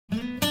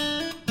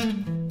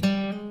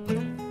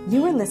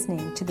You are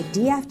listening to the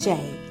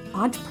DFJ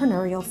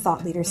Entrepreneurial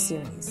Thought Leader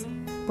Series,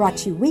 brought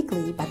to you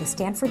weekly by the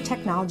Stanford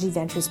Technology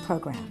Ventures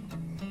Program.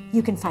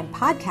 You can find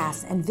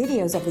podcasts and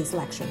videos of these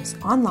lectures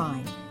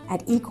online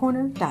at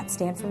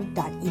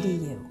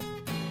ecorner.stanford.edu.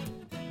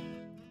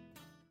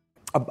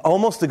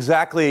 Almost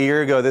exactly a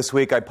year ago this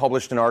week, I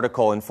published an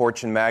article in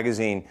Fortune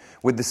magazine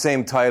with the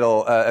same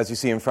title as you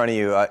see in front of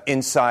you,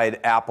 Inside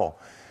Apple.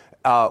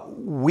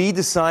 We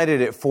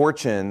decided at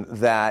Fortune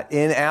that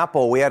in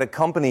Apple we had a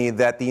company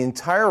that the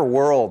entire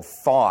world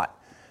thought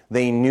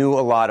they knew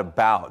a lot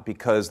about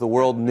because the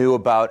world knew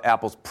about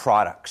Apple's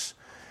products.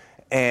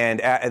 And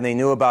they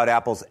knew about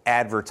Apple's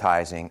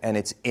advertising and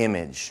its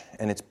image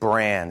and its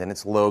brand and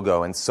its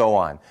logo and so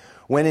on.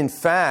 When in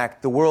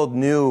fact, the world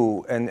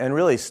knew and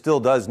really still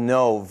does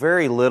know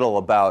very little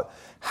about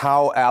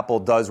how Apple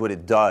does what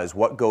it does,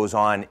 what goes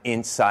on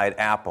inside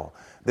Apple.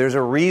 There's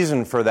a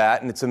reason for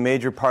that, and it's a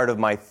major part of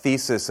my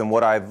thesis and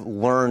what I've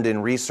learned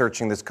in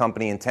researching this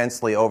company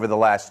intensely over the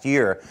last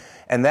year,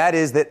 and that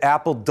is that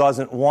Apple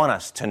doesn't want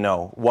us to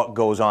know what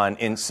goes on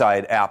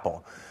inside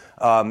Apple.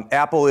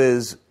 Apple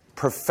is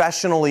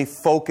professionally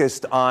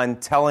focused on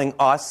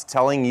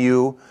telling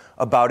you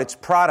about its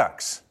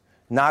products,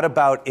 not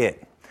about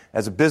it.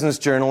 As a business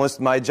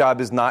journalist, my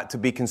job is not to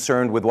be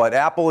concerned with what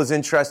Apple is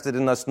interested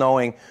in us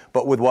knowing,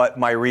 but with what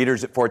my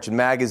readers at Fortune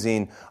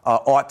magazine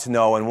ought to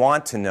know and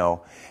want to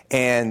know.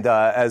 And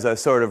as a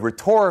sort of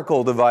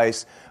rhetorical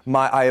device,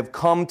 I have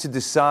come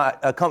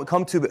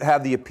to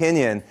have the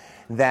opinion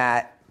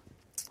that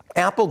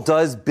Apple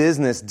does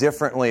business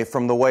differently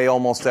from the way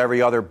almost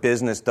every other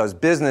business does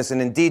business,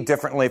 and indeed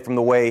differently from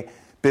the way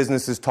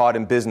business is taught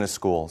in business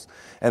schools.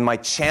 And my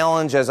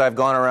challenge as I've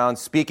gone around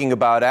speaking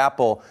about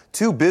Apple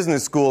to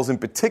business schools in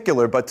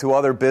particular, but to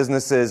other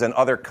businesses and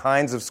other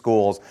kinds of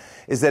schools,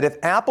 is that if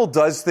Apple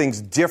does things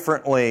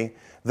differently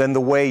than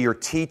the way you're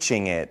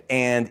teaching it,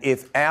 and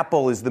if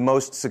Apple is the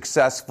most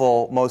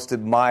successful, most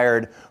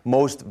admired,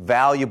 most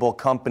valuable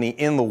company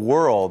in the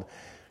world,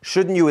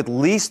 shouldn't you at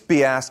least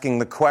be asking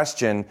the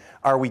question,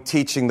 are we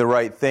teaching the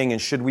right thing, and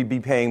should we be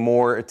paying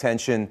more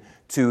attention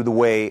to the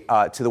way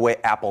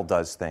Apple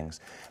does things?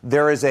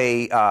 There is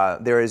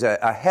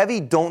a heavy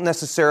don't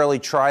necessarily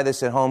try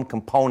this at home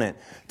component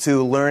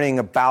to learning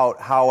about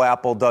how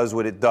Apple does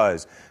what it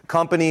does.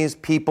 Companies,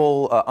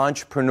 people,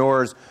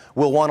 entrepreneurs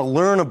will want to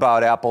learn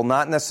about Apple,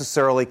 not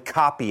necessarily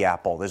copy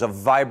Apple. There's a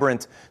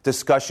vibrant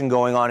discussion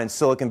going on in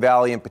Silicon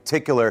Valley in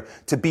particular.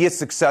 To be a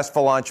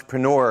successful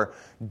entrepreneur,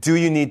 do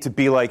you need to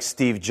be like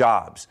Steve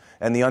Jobs?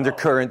 And the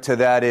undercurrent to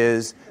that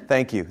is,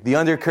 thank you, the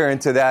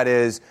undercurrent to that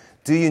is,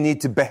 do you need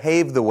to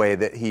behave the way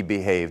that he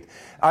behaved?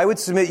 I would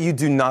submit you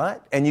do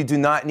not, and you do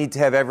not need to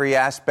have every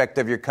aspect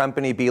of your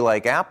company be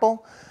like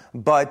Apple.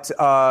 But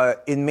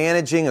in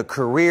managing a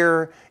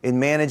career, in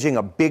managing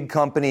a big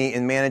company,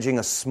 in managing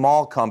a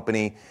small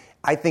company,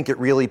 I think it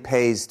really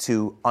pays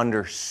to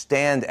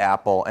understand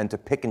Apple and to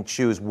pick and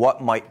choose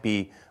what might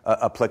be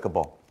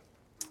applicable.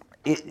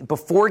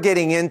 Before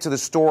getting into the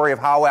story of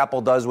how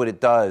Apple does what it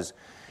does,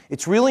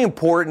 it's really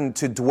important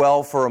to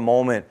dwell for a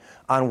moment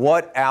on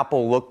what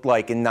Apple looked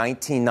like in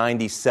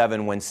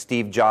 1997 when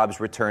Steve Jobs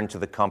returned to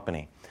the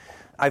company.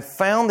 I've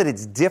found that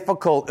it's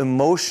difficult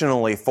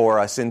emotionally for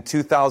us in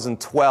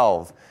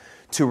 2012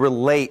 to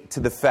relate to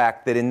the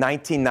fact that in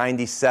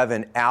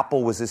 1997,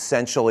 Apple was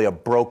essentially a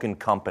broken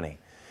company.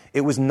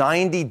 It was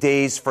 90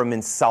 days from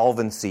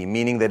insolvency,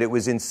 meaning that it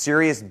was in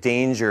serious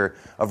danger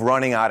of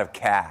running out of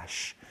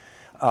cash.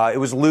 It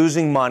was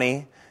losing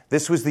money.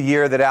 This was the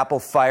year that Apple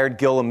fired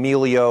Gil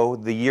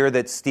Amelio, the year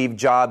that Steve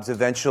Jobs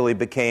eventually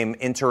became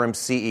interim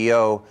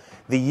CEO,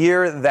 the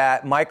year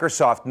that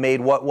Microsoft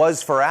made what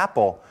was for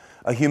Apple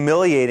a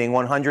humiliating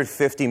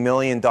 $150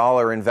 million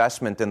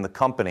investment in the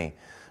company.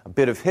 A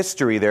bit of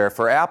history there.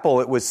 For Apple,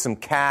 it was some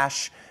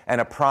cash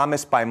and a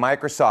promise by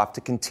Microsoft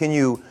to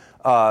continue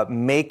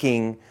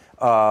making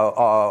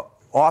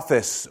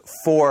Office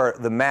for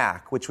the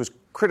Mac, which was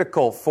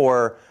critical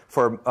for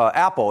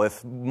Apple.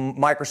 If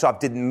Microsoft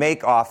didn't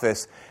make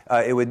Office,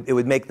 it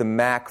would make the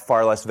Mac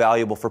far less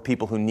valuable for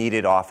people who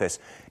needed Office.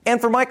 And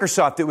for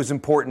Microsoft, it was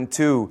important,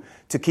 too,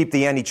 to keep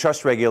the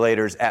antitrust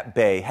regulators at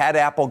bay. Had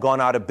Apple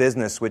gone out of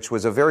business, which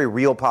was a very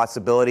real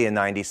possibility in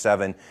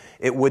 97,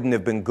 it wouldn't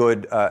have been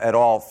good at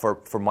all for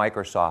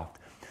Microsoft.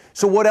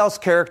 So what else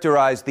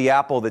characterized the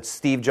Apple that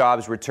Steve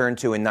Jobs returned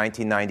to in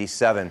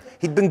 1997?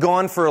 He'd been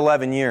gone for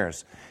 11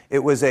 years.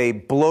 It was a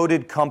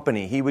bloated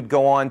company. He would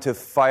go on to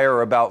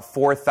fire about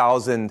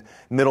 4,000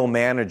 middle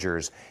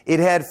managers. It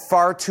had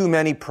far too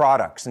many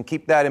products, and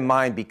keep that in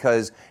mind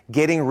because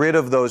getting rid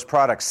of those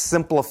products,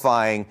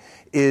 simplifying,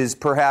 is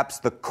perhaps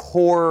the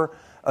core,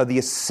 the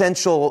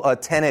essential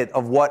tenet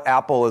of what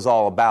Apple is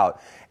all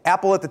about.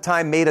 Apple at the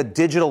time made a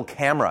digital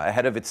camera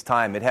ahead of its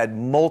time. It had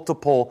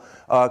multiple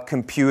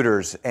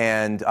computers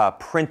and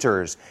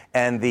printers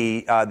and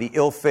the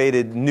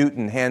ill-fated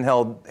Newton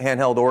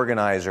handheld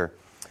organizer.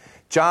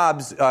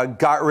 Jobs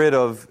got rid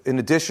of, in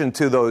addition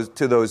to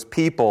those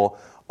people,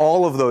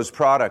 all of those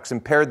products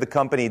and pared the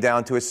company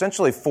down to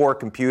essentially 4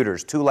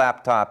 computers, 2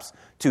 laptops,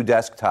 2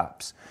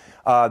 desktops.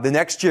 The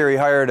next year, he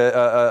hired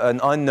an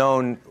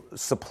unknown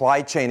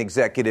supply chain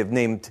executive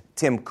named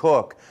Tim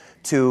Cook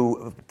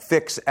to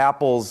fix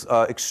Apple's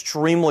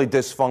extremely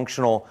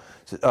dysfunctional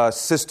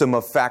system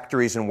of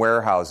factories and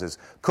warehouses.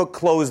 Cook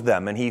closed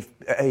them, and he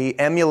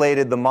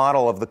emulated the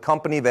model of the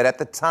company that at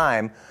the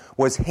time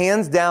was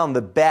hands down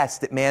the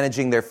best at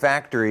managing their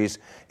factories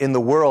in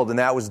the world, and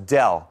that was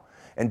Dell.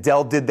 And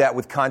Dell did that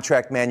with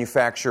contract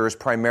manufacturers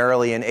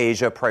primarily in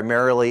Asia,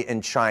 primarily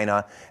in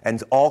China.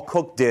 And all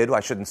Cook did, I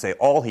shouldn't say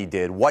all he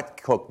did,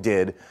 what Cook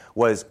did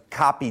was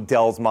copy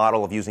Dell's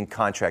model of using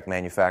contract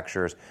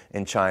manufacturers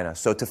in China.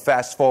 So to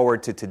fast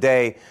forward to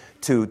today,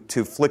 to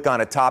flick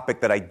on a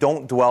topic that I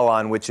don't dwell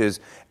on, which is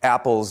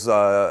Apple's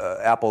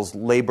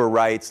labor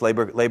rights,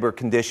 labor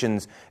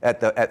conditions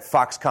at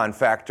Foxconn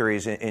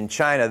factories in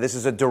China. This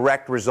is a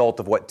direct result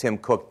of what Tim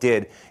Cook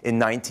did in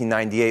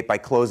 1998 by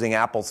closing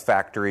Apple's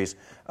factories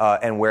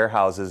and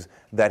warehouses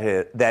that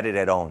it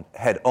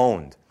had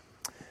owned.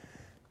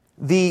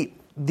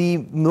 The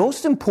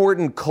most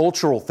important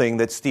cultural thing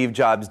that Steve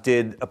Jobs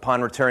did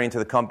upon returning to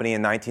the company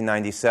in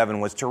 1997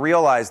 was to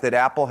realize that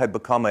Apple had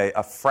become a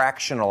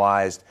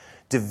fractionalized,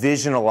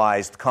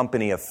 divisionalized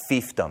company of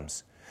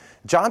fiefdoms.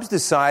 Jobs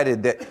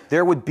decided that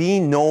there would be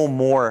no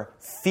more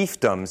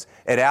fiefdoms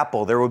at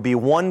Apple. There would be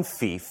one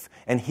fief,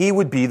 and he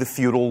would be the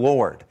feudal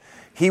lord.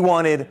 He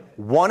wanted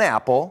one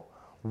Apple,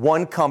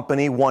 one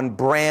company, one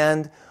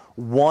brand,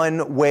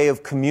 one way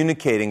of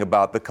communicating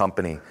about the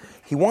company.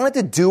 He wanted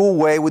to do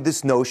away with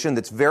this notion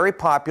that's very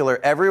popular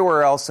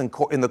everywhere else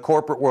in the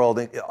corporate world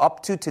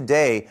up to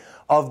today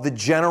of the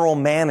general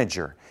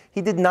manager.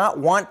 He did not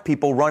want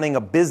people running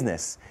a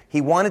business. He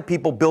wanted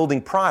people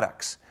building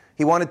products.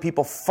 He wanted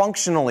people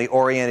functionally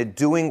oriented,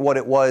 doing what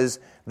it was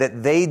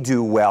that they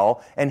do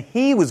well, and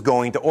he was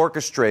going to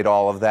orchestrate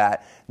all of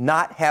that,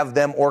 not have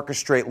them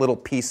orchestrate little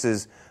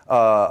pieces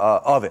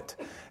of it.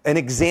 An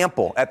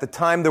example, at the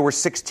time there were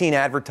 16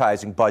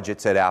 advertising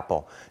budgets at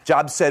Apple.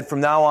 Jobs said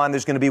from now on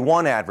there's going to be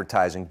one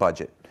advertising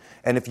budget.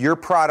 And if your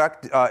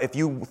product, if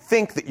you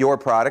think that your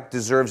product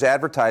deserves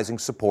advertising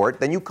support,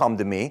 then you come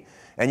to me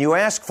and you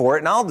ask for it,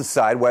 and I'll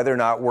decide whether or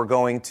not we're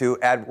going to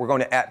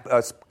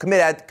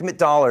commit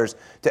dollars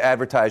to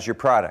advertise your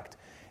product.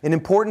 An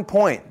important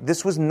point,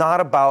 this was not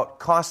about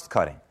cost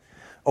cutting.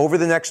 Over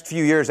the next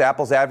few years,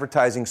 Apple's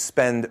advertising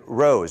spend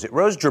rose. It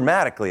rose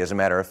dramatically, as a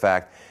matter of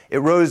fact. It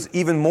rose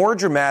even more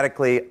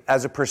dramatically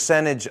as a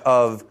percentage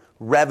of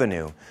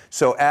revenue.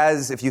 So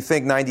if you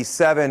think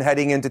 97,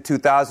 heading into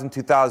 2000,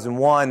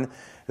 2001,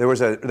 there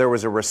was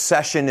a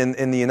recession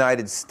in the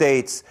United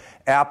States.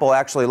 Apple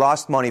actually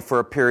lost money for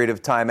a period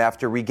of time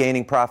after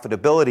regaining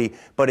profitability,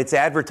 but its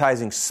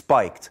advertising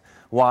spiked.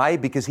 Why?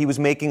 Because he was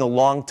making a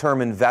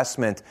long-term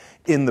investment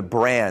in the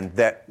brand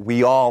that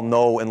we all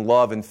know and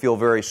love and feel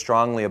very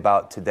strongly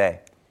about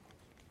today.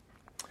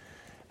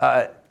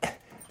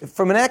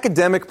 From an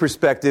academic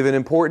perspective, an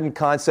important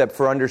concept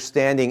for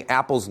understanding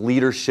Apple's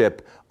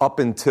leadership up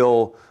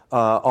until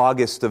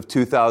August of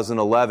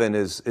 2011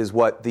 is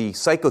what the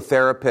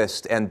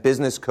psychotherapist and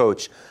business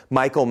coach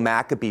Michael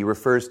Maccabee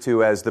refers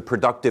to as the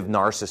productive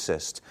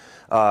narcissist.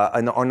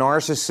 A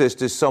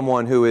narcissist is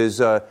someone who is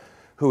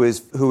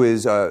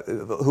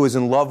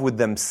in love with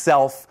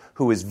themselves,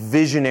 who is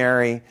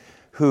visionary,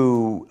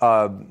 who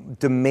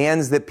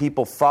demands that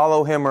people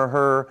follow him or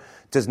her,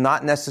 does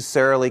not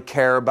necessarily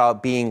care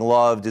about being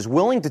loved, is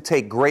willing to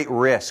take great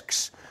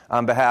risks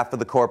on behalf of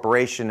the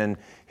corporation. And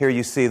here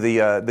you see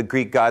the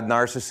Greek god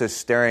Narcissus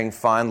staring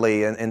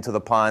fondly into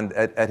the pond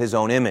at his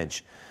own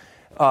image.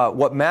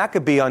 What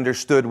Maccabee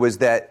understood is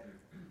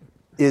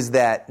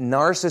that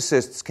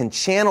narcissists can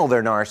channel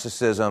their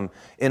narcissism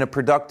in a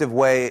productive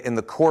way in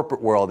the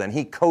corporate world, and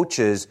he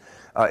coaches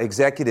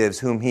executives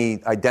whom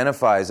he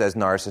identifies as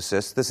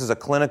narcissists. This is a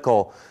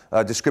clinical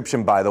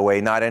description, by the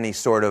way, not any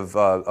sort of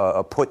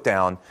a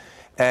put-down.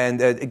 And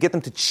get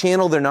them to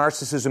channel their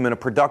narcissism in a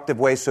productive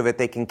way so that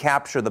they can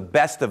capture the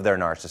best of their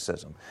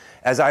narcissism.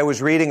 As I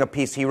was reading a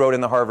piece he wrote in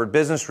the Harvard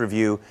Business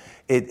Review,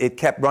 it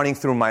kept running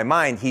through my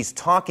mind. He's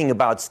talking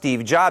about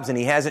Steve Jobs, and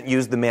he hasn't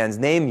used the man's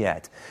name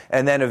yet.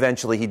 And then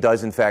eventually he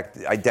does, in fact,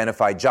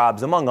 identify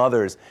Jobs, among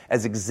others,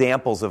 as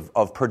examples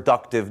of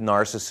productive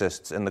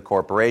narcissists in the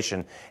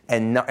corporation.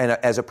 And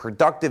as a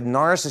productive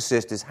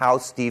narcissist is how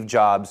Steve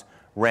Jobs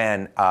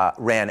ran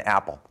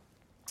Apple.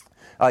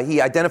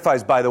 He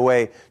identifies, by the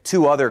way,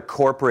 two other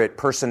corporate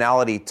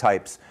personality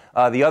types.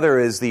 The other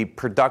is the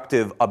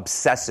productive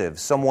obsessive,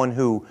 someone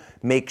who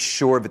makes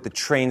sure that the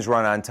trains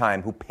run on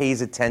time, who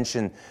pays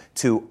attention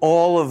to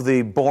all of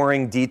the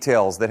boring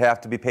details that have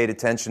to be paid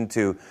attention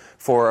to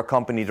for a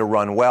company to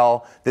run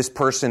well. This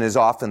person is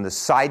often the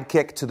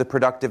sidekick to the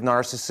productive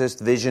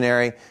narcissist,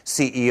 visionary,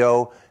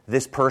 CEO.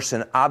 This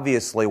person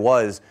obviously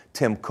was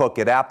Tim Cook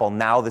at Apple,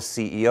 now the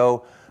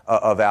CEO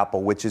of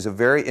Apple, which is a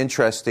very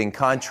interesting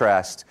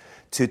contrast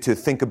to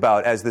think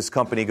about as this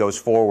company goes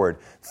forward.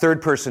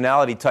 Third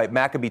personality type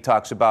Maccabee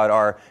talks about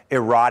are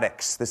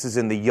erotics. This is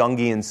in the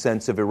Jungian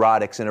sense of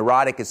erotics. An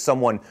erotic is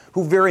someone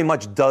who very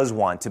much does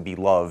want to be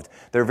loved.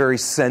 They're very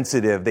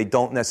sensitive. They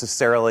don't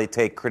necessarily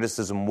take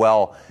criticism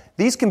well.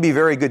 these can be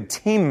very good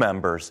team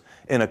members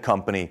in a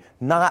company,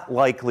 not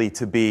likely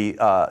to be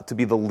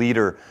the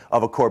leader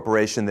of a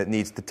corporation that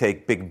needs to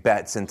take big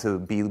bets and to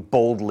be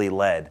boldly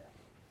led.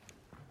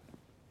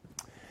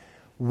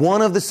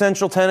 One of the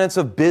central tenets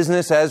of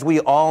business, as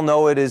we all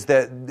know it, is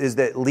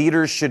that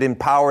leaders should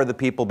empower the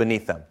people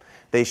beneath them.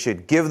 They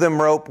should give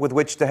them rope with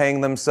which to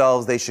hang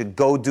themselves. They should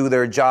go do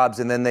their jobs,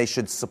 and then they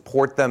should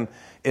support them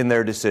in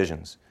their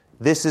decisions.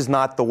 This is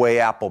not the way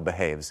Apple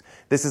behaves.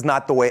 This is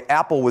not the way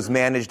Apple was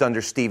managed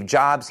under Steve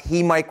Jobs.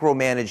 He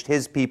micromanaged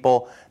his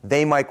people.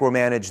 They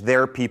micromanaged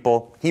their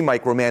people. He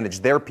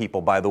micromanaged their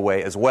people, by the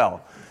way, as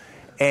well.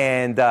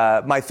 And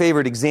my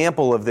favorite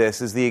example of this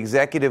is the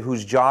executive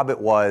whose job it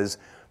was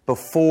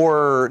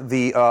before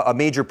a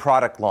major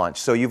product launch.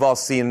 So you've all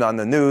seen on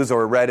the news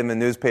or read in the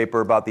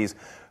newspaper about these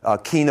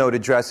keynote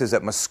addresses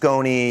at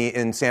Moscone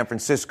in San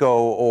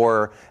Francisco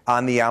or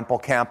on the Apple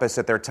campus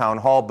at their town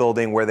hall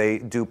building where they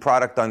do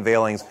product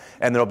unveilings,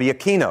 and there'll be a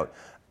keynote.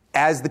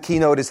 As the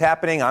keynote is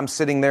happening, I'm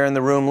sitting there in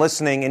the room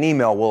listening. An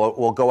email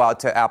will go out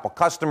to Apple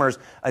customers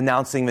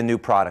announcing the new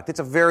product. It's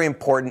a very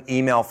important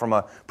email from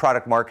a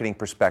product marketing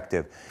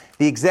perspective.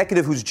 The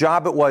executive whose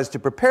job it was to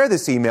prepare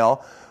this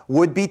email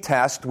would be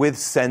tasked with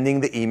sending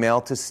the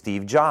email to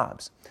Steve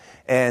Jobs.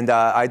 And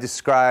I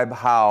describe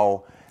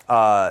how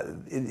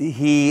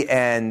he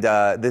and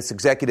this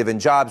executive in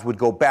Jobs would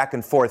go back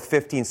and forth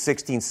 15,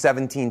 16,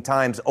 17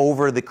 times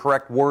over the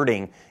correct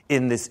wording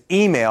in this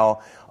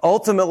email,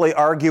 ultimately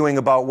arguing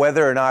about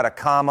whether or not a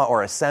comma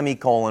or a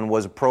semicolon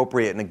was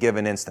appropriate in a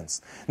given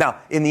instance. Now,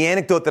 in the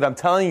anecdote that I'm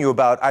telling you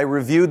about, I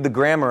reviewed the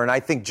grammar and I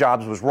think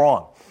Jobs was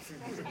wrong.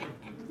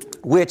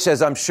 Which,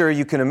 as I'm sure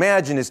you can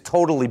imagine, is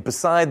totally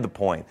beside the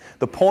point.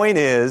 The point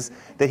is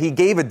that he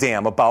gave a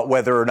damn about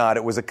whether or not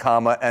it was a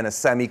comma and a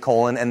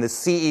semicolon, and the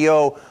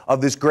CEO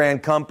of this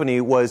grand company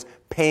was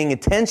paying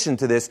attention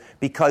to this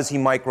because he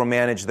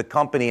micromanaged the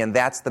company, and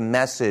that's the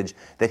message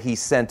that he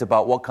sent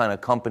about what kind of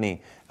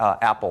company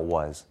Apple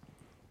was.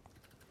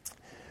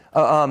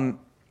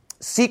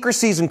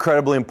 Secrecy is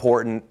incredibly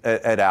important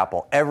at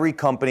Apple. Every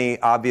company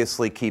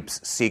obviously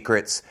keeps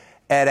secrets.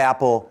 At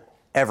Apple,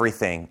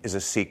 everything is a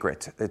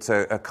secret. It's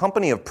a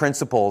company of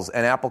principles,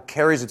 and Apple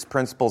carries its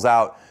principles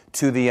out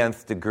to the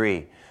nth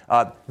degree.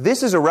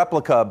 This is a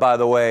replica, by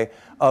the way,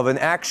 of an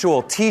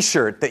actual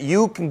T-shirt that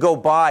you can go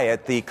buy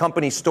at the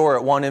company store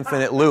at One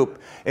Infinite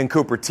Loop in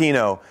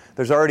Cupertino.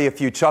 There's already a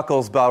few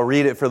chuckles, but I'll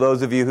read it for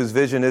those of you whose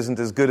vision isn't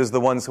as good as the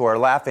ones who are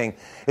laughing.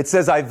 It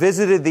says, "I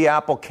visited the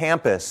Apple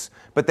campus,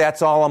 but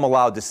that's all I'm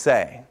allowed to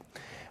say."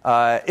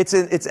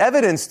 It's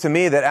evidence to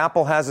me that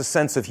Apple has a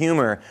sense of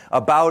humor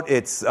about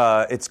its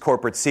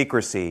corporate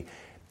secrecy.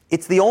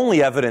 It's the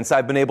only evidence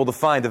I've been able to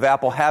find of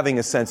Apple having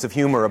a sense of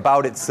humor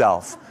about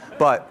itself.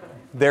 But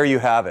there you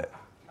have it.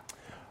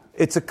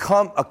 It's a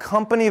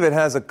company that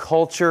has a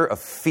culture of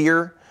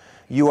fear.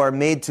 You are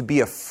made to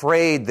be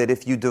afraid that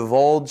if you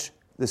divulge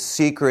the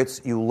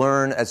secrets you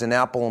learn as an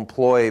Apple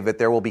employee, that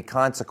there will be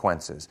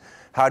consequences.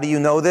 How do you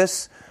know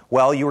this?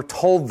 Well, you were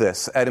told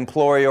this at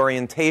employee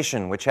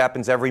orientation, which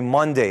happens every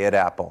Monday at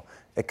Apple,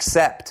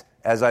 except,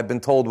 as I've been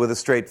told with a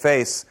straight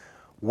face,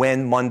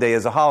 when Monday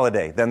is a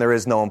holiday. Then there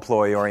is no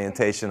employee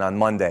orientation on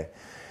Monday.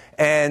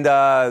 And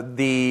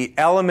the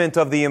element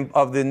of the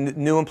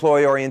new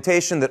employee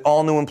orientation that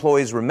all new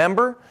employees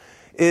remember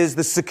is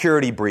the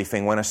security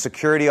briefing, when a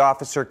security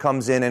officer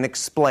comes in and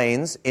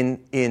explains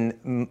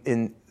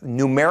in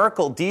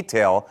numerical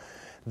detail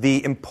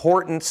the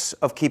importance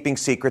of keeping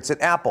secrets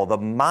at Apple, the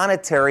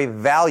monetary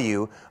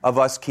value of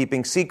us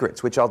keeping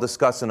secrets, which I'll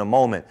discuss in a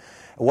moment.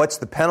 What's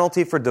the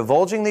penalty for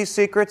divulging these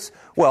secrets?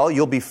 Well,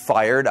 you'll be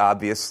fired,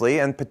 obviously,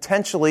 and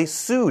potentially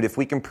sued if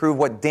we can prove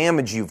what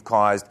damage you've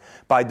caused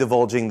by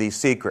divulging these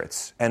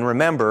secrets. And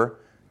remember,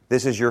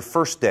 this is your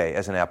first day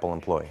as an Apple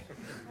employee.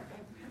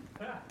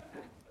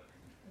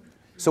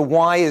 So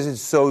why is it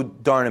so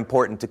darn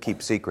important to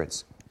keep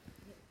secrets?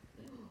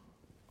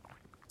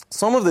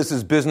 Some of this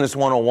is business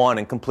 101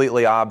 and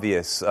completely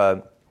obvious.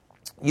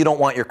 You don't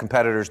want your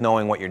competitors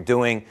knowing what you're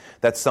doing.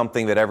 That's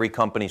something that every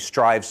company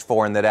strives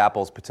for and that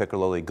Apple's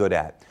particularly good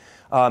at.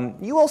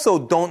 You also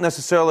don't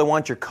necessarily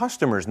want your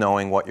customers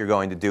knowing what you're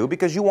going to do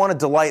because you want to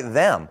delight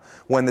them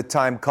when the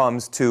time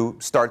comes to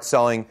start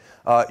selling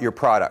your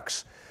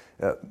products.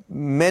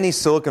 Many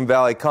Silicon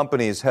Valley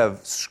companies have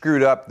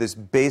screwed up this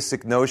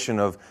basic notion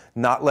of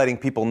not letting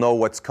people know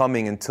what's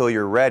coming until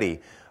you're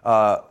ready.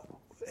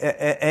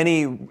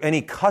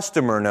 Any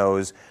customer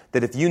knows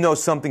that if you know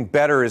something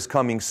better is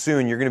coming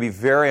soon, you're going to be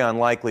very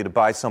unlikely to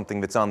buy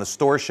something that's on the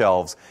store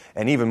shelves.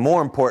 And even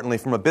more importantly,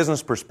 from a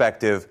business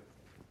perspective,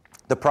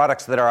 the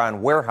products that are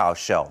on warehouse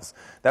shelves.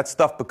 That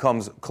stuff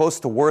becomes close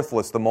to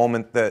worthless the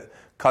moment that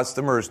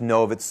customers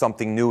know that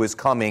something new is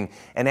coming.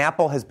 And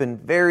Apple has been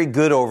very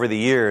good over the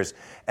years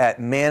at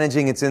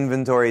managing its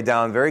inventory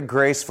down very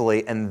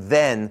gracefully and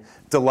then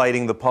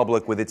delighting the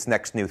public with its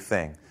next new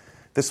thing.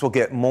 This will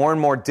get more and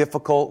more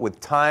difficult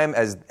with time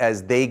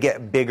as they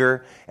get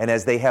bigger and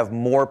as they have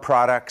more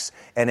products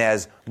and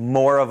as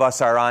more of us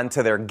are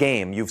onto their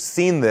game. You've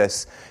seen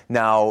this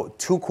now.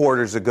 2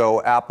 quarters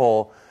ago,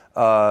 Apple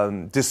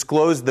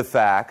disclosed the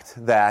fact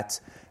that,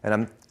 and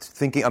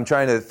I'm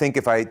trying to think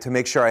to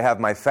make sure I have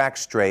my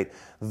facts straight.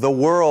 The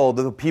world,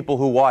 the people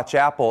who watch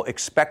Apple,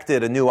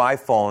 expected a new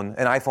iPhone,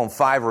 an iPhone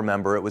 5,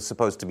 remember, it was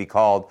supposed to be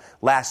called,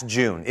 last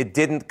June. It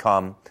didn't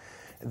come.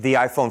 The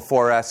iPhone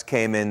 4S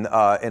came in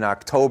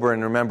October,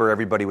 and remember,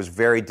 everybody was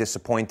very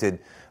disappointed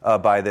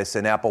by this,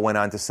 and Apple went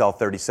on to sell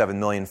 37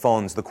 million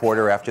phones the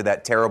quarter after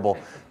that terrible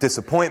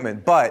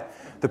disappointment. But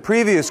the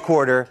previous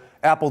quarter,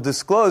 Apple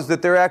disclosed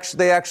that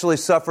they actually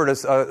suffered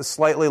a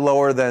slightly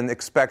lower than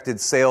expected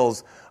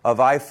sales of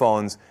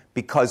iPhones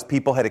because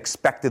people had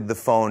expected the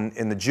phone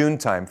in the June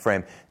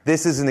timeframe.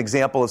 This is an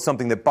example of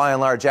something that, by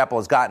and large, Apple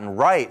has gotten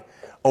right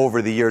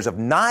over the years of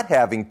not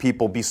having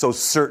people be so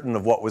certain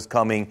of what was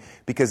coming,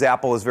 because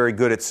Apple is very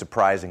good at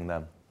surprising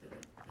them.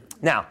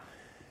 Now,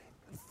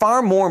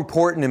 far more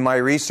important in my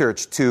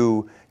research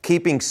to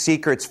keeping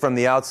secrets from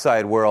the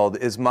outside world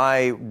is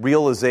my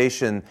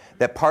realization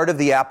that part of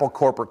the Apple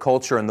corporate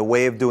culture and the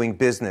way of doing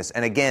business,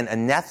 and again,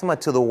 anathema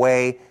to the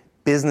way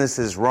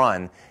businesses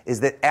run,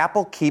 is that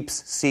Apple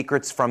keeps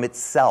secrets from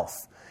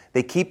itself.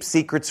 They keep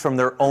secrets from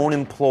their own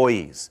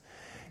employees.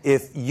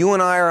 If you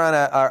and I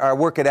are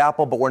work at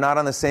Apple, but we're not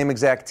on the same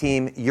exact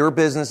team, your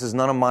business is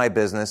none of my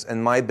business,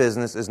 and my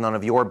business is none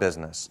of your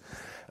business.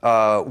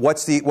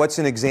 What's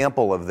an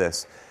example of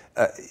this?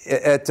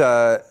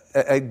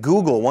 At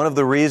Google, one of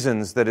the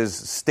reasons that is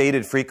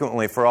stated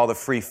frequently for all the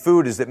free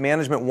food is that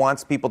management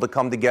wants people to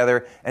come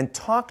together and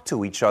talk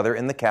to each other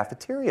in the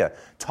cafeteria.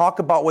 Talk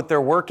about what they're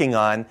working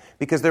on,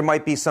 because there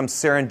might be some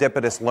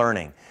serendipitous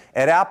learning.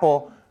 At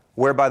Apple,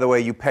 where, by the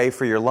way, you pay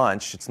for your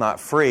lunch, it's not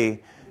free,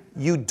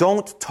 you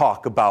don't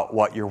talk about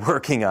what you're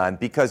working on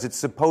because it's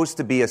supposed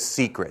to be a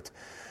secret.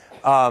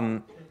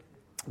 I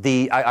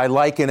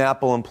liken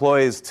Apple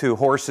employees to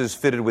horses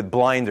fitted with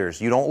blinders.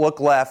 You don't look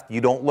left,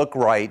 you don't look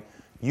right,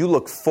 you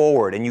look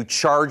forward, and you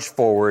charge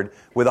forward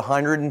with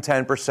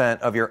 110%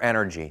 of your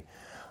energy.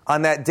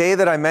 On that day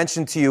that I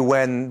mentioned to you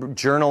when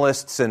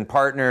journalists and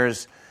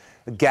partners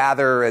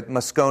gather at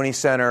Moscone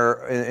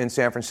Center in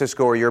San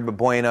Francisco or Yerba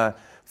Buena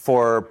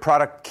for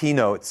product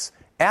keynotes,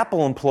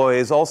 Apple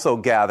employees also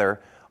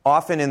gather,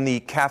 often in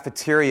the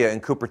cafeteria in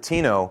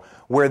Cupertino,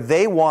 where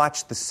they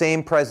watch the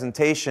same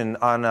presentation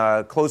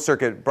on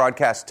closed-circuit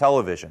broadcast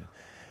television.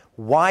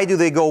 Why do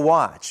they go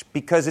watch?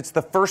 Because it's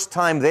the first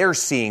time they're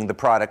seeing the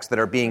products that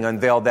are being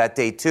unveiled that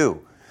day,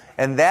 too.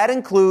 And that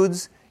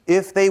includes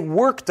if they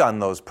worked on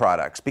those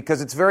products,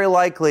 because it's very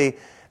likely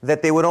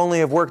that they would only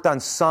have worked on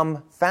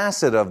some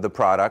facet of the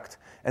product,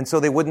 and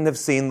so they wouldn't have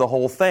seen the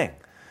whole thing.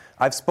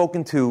 I've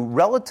spoken to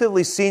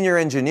relatively senior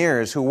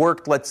engineers who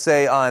worked, let's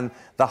say, on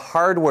the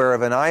hardware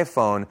of an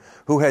iPhone,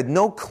 who had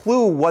no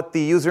clue what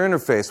the user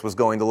interface was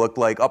going to look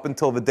like up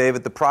until the day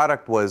that the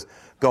product was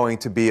going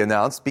to be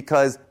announced,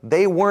 because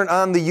they weren't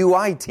on the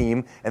UI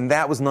team, and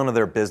that was none of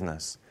their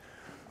business.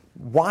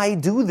 Why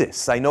do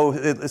this? I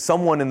know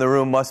someone in the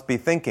room must be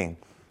thinking,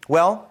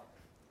 well,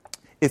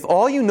 if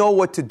all you know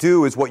what to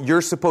do is what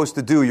you're supposed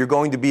to do, you're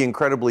going to be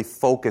incredibly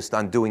focused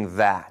on doing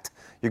that.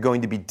 You're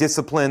going to be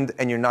disciplined,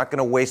 and you're not going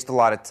to waste a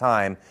lot of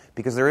time,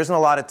 because there isn't a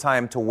lot of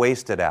time to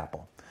waste at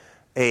Apple.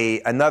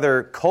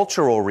 Another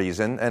cultural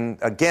reason, and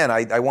again,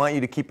 I want you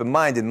to keep in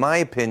mind, in my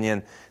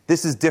opinion,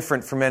 this is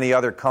different from any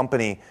other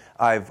company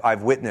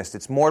I've witnessed.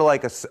 It's more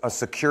like a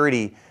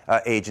security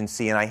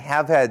agency, and I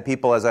have had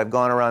people, as I've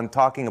gone around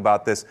talking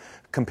about this,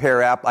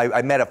 compare Apple.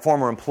 I met a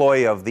former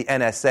employee of the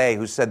NSA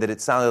who said that it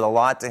sounded a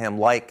lot to him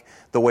like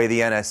the way the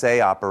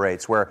NSA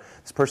operates, where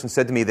this person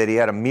said to me that he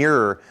had a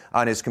mirror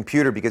on his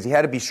computer because he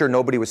had to be sure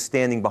nobody was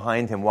standing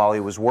behind him while he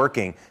was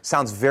working.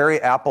 Sounds very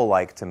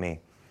Apple-like to me.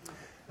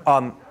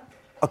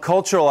 A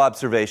cultural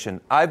observation.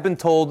 I've been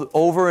told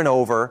over and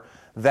over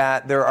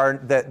that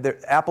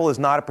Apple is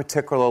not a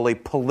particularly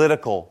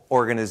political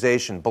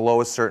organization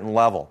below a certain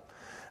level.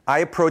 I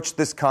approached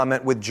this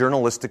comment with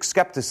journalistic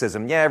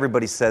skepticism. Yeah,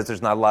 everybody says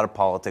there's not a lot of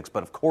politics,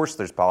 but of course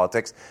there's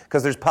politics,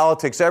 because there's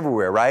politics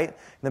everywhere, right? And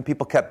then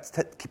people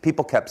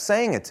kept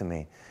saying it to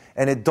me.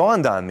 And it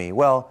dawned on me,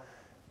 well,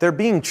 they're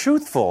being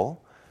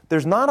truthful.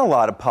 There's not a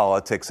lot of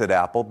politics at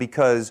Apple,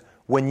 because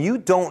when you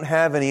don't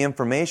have any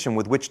information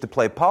with which to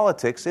play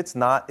politics, it's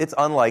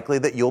unlikely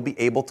that you'll be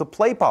able to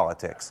play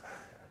politics.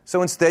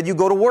 So instead you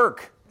go to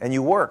work, and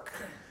you work.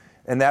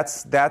 And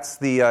that's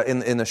the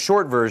in the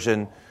short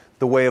version,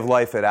 the way of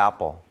life at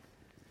Apple.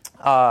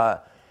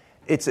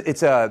 It's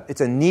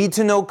a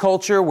need-to-know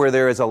culture where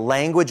there is a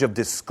language of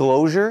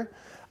disclosure.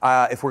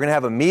 If we're going to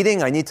have a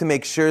meeting, I need to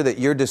make sure that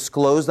you're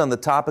disclosed on the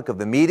topic of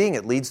the meeting.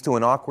 It leads to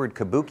an awkward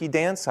kabuki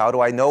dance. How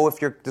do I know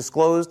if you're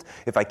disclosed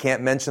if I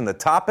can't mention the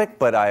topic?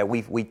 But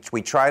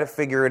we try to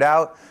figure it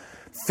out.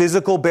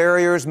 Physical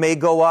barriers may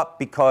go up,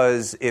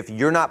 because if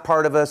you're not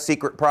part of a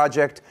secret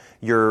project,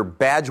 your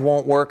badge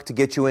won't work to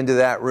get you into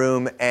that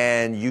room,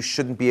 and you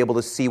shouldn't be able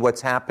to see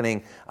what's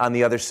happening on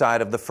the other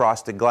side of the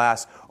frosted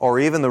glass, or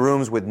even the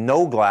rooms with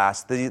no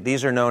glass.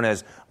 These are known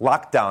as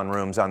lockdown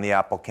rooms on the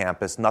Apple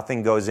campus.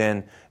 Nothing goes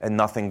in and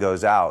nothing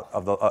goes out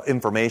of the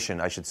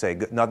information, I should say.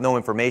 No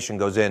information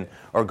goes in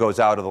or goes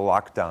out of the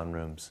lockdown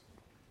rooms.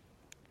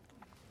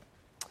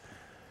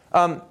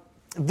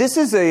 This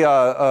is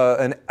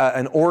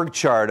an org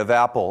chart of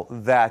Apple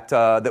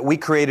that we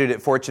created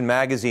at Fortune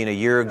Magazine a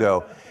year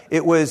ago.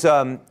 It was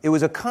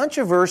a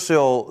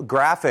controversial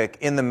graphic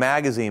in the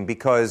magazine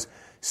because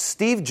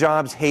Steve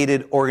Jobs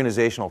hated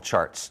organizational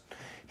charts.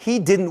 He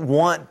didn't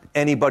want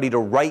anybody to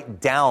write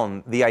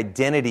down the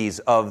identities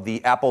of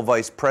the Apple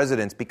vice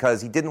presidents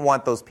because he didn't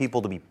want those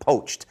people to be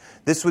poached.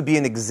 This would be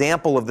an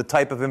example of the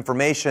type of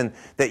information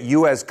that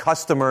you as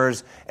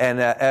customers and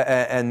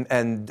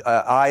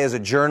I as a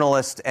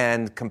journalist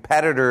and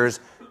competitors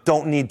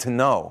don't need to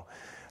know.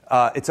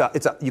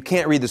 You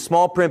can't read the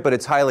small print, but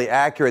it's highly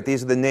accurate.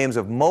 These are the names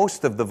of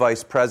most of the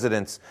vice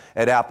presidents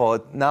at Apple.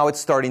 Now it's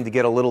starting to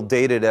get a little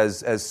dated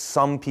as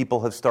some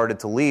people have started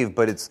to leave,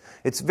 but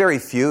it's very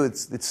few.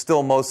 It's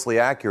still mostly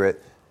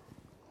accurate.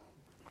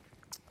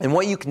 And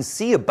what you can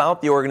see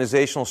about the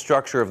organizational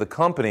structure of the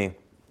company,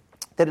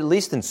 that at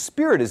least in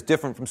spirit is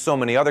different from so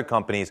many other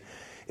companies,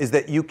 is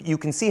that you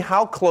can see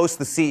how close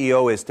the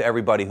CEO is to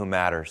everybody who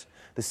matters.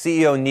 The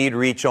CEO need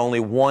reach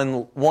only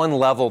one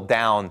level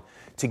down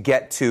to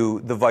get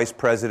to the vice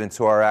presidents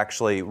who are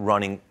actually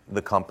running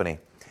the company.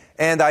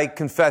 And I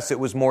confess it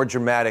was more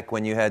dramatic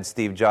when you had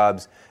Steve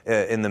Jobs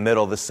in the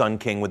middle, the Sun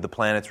King with the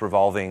planets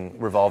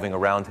revolving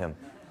around him.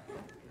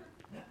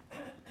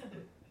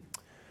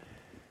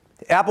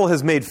 Apple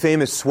has made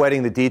famous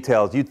sweating the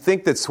details. You'd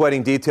think that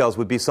sweating details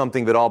would be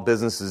something that all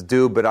businesses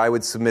do, but I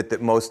would submit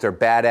that most are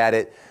bad at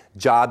it.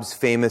 Jobs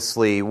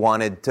famously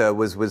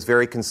was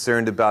very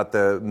concerned about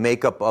the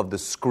makeup of the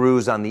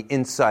screws on the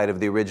inside of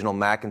the original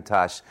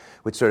Macintosh,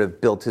 which sort of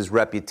built his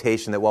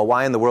reputation that, well,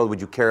 why in the world would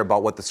you care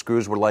about what the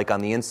screws were like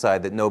on the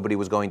inside that nobody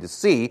was going to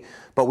see?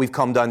 But we've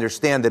come to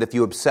understand that if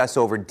you obsess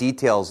over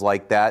details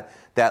like that,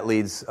 that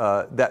leads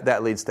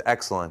to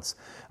excellence.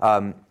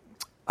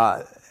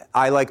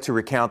 I like to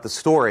recount the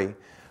story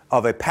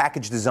of a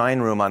package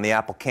design room on the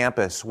Apple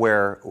campus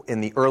where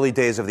in the early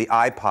days of the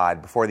iPod,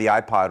 before the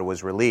iPod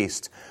was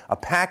released, a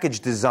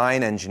package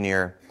design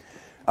engineer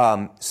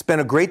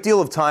spent a great deal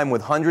of time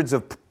with hundreds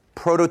of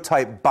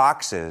prototype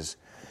boxes,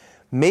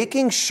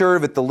 making sure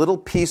that the little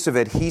piece of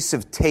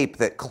adhesive tape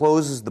that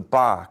closes the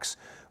box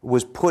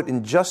was put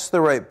in just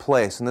the right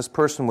place. And this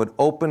person would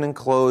open and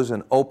close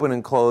and open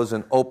and close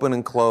and open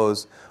and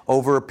close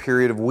over a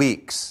period of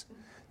weeks.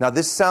 Now,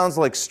 this sounds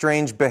like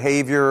strange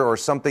behavior or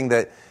something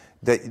that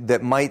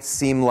might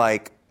seem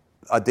like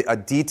a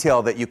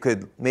detail that you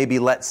could maybe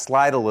let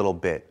slide a little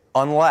bit,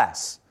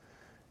 unless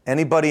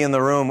anybody in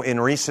the room in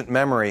recent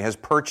memory has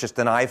purchased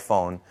an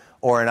iPhone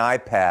or an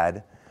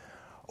iPad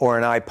or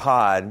an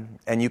iPod,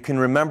 and you can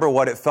remember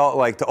what it felt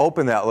like to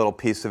open that little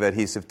piece of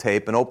adhesive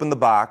tape and open the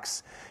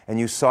box, and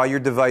you saw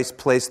your device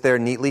placed there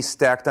neatly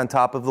stacked on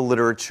top of the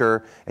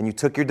literature, and you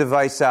took your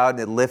device out and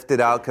it lifted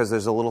out because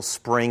there's a little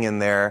spring in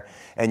there,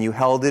 and you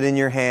held it in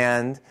your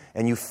hand,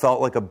 and you felt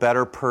like a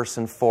better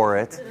person for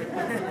it.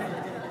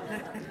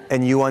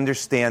 And you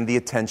understand the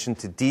attention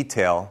to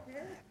detail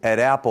at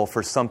Apple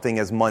for something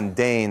as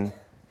mundane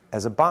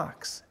as a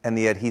box and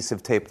the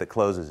adhesive tape that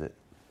closes it.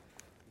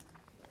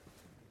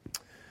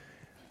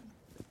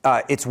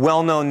 It's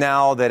well known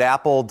now that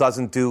Apple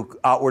doesn't do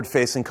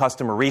outward-facing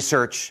customer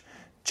research.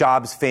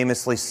 Jobs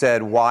famously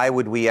said, why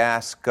would we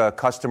ask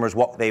customers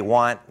what they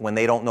want when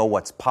they don't know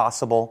what's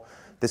possible?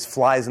 This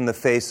flies in the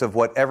face of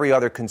what every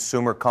other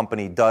consumer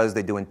company does.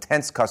 They do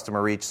intense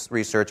customer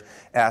research,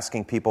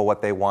 asking people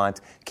what they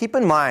want. Keep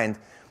in mind,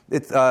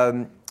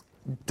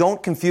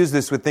 don't confuse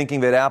this with thinking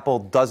that Apple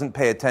doesn't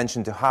pay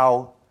attention to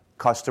how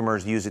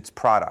customers use its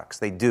products.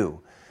 They do.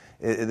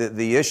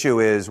 The issue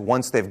is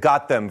once they've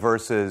got them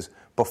versus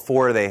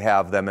before they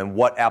have them and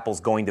what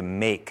Apple's going to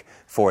make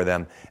for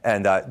them.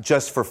 And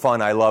just for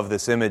fun, I love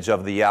this image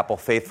of the Apple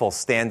faithful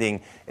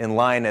standing in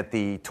line at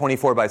the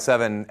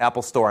 24/7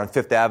 Apple store on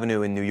Fifth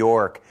Avenue in New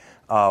York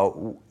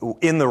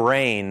in the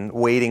rain,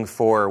 waiting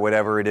for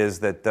whatever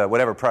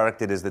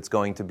product it is that's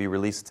going to be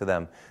released to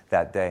them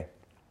that day.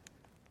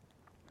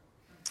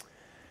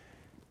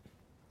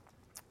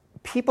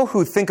 People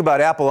who think about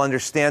Apple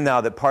understand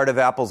now that part of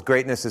Apple's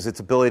greatness is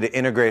its ability to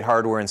integrate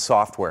hardware and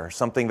software,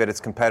 something that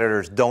its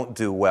competitors don't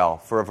do well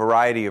for a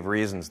variety of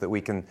reasons that we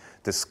can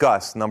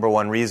discuss. Number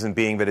one reason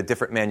being that a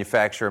different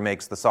manufacturer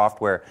makes the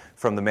software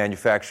from the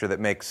manufacturer that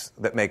makes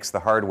the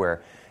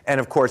hardware. And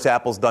of course,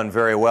 Apple's done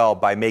very well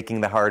by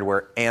making the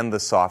hardware and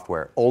the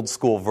software. Old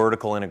school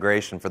vertical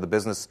integration for the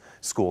business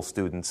school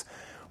students.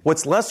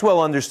 What's less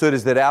well understood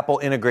is that Apple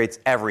integrates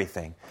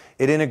everything.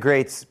 It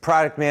integrates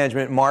product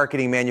management,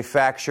 marketing,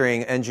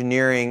 manufacturing,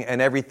 engineering,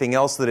 and everything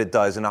else that it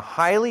does in a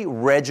highly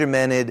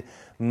regimented,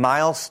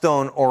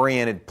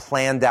 milestone-oriented,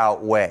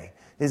 planned-out way.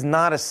 It is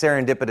not a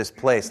serendipitous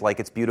place like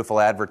its beautiful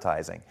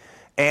advertising.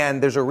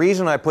 And there's a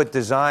reason I put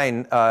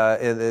design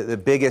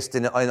the biggest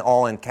in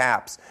all in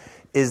caps,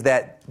 is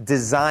that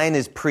design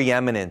is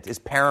preeminent, is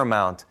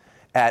paramount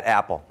at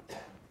Apple.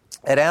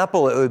 At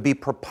Apple, it would be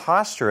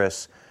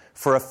preposterous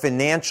for a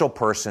financial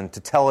person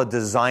to tell a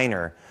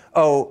designer,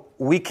 oh,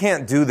 we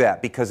can't do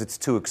that because it's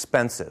too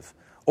expensive.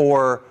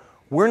 Or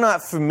we're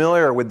not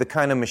familiar with the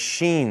kind of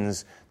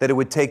machines that it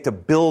would take to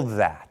build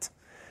that.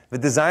 The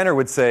designer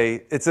would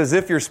say, it's as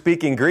if you're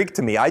speaking Greek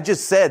to me. I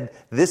just said,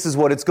 this is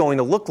what it's going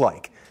to look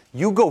like.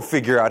 You go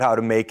figure out how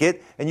to make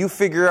it, and you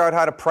figure out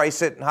how to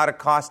price it and how to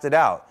cost it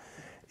out.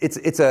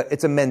 It's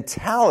a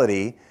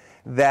mentality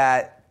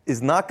that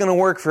is not going to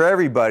work for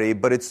everybody,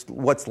 but it's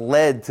what's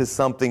led to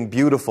something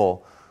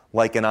beautiful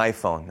like an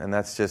iPhone. And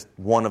that's just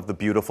one of the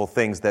beautiful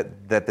things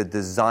that the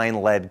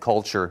design-led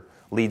culture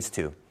leads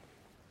to.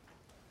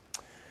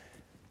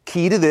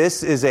 Key to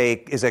this is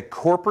a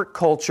corporate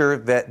culture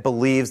that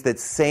believes that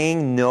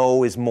saying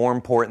no is more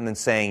important than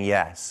saying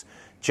yes.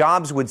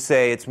 Jobs would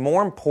say it's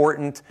more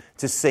important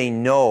to say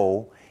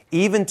no,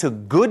 even to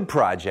good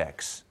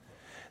projects,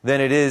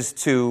 than it is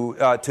to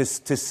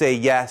say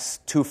yes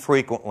too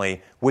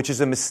frequently, which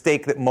is a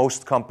mistake that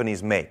most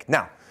companies make.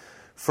 Now,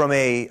 from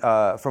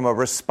a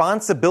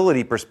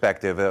responsibility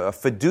perspective, a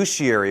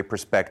fiduciary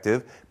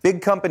perspective,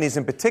 big companies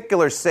in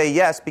particular say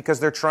yes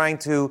because they're trying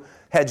to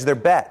hedge their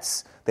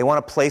bets. They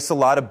want to place a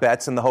lot of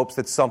bets in the hopes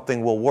that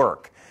something will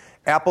work.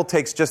 Apple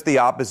takes just the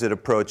opposite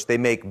approach. They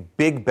make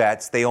big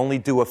bets. They only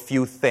do a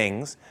few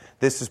things.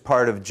 This is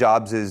part of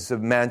Jobs'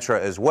 mantra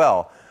as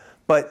well.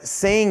 But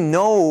saying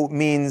no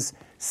means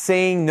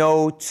saying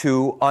no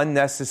to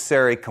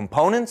unnecessary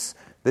components.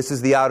 This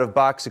is the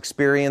out-of-box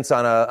experience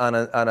on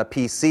a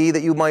PC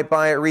that you might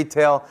buy at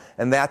retail,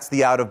 and that's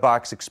the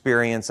out-of-box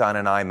experience on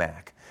an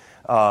iMac.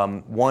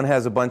 One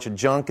has a bunch of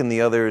junk, and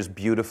the other is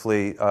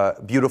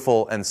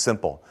beautiful and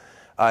simple.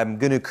 I'm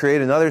going to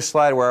create another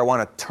slide where I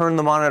want to turn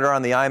the monitor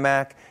on the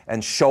iMac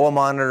and show a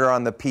monitor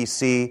on the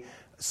PC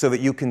so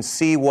that you can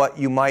see what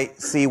you might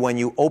see when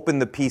you open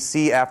the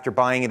PC after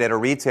buying it at a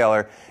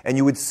retailer, and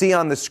you would see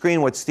on the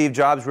screen what Steve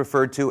Jobs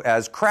referred to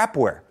as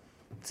crapware.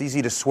 It's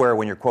easy to swear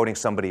when you're quoting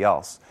somebody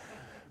else.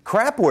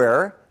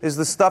 Crapware is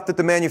the stuff that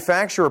the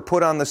manufacturer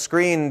put on the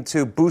screen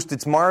to boost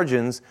its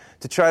margins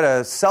to try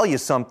to sell you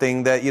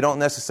something that you don't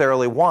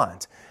necessarily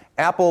want.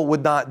 Apple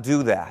would not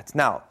do that.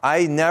 Now,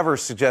 I never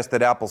suggest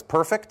that Apple's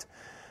perfect,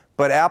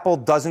 but Apple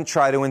doesn't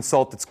try to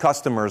insult its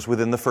customers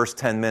within the first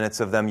 10 minutes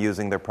of them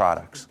using their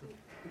products.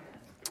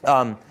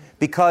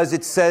 Because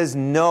it says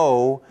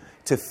no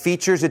to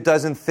features it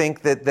doesn't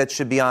think that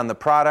should be on the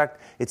product.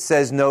 It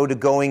says no to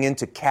going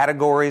into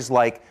categories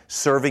like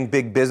serving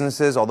big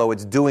businesses, although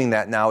it's doing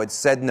that now. It's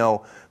said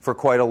no for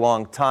quite a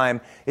long time.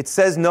 It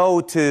says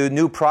no to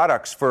new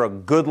products for a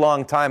good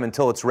long time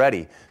until it's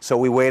ready. So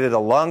we waited a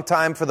long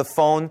time for the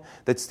phone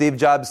that Steve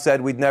Jobs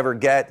said we'd never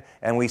get,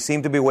 and we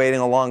seem to be waiting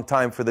a long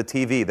time for the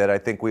TV that I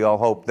think we all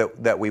hope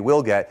that we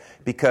will get,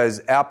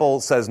 because Apple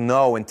says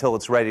no until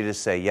it's ready to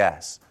say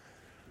yes.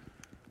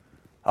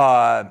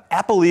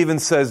 Apple even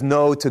says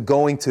no to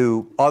going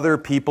to other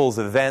people's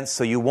events,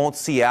 so you won't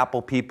see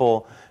Apple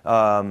people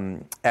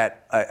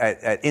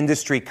at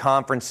industry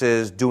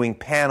conferences doing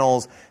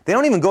panels. They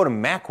don't even go to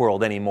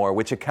Macworld anymore,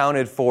 which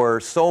accounted for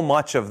so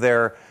much of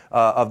their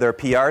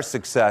PR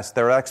success.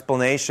 Their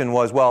explanation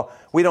was, well,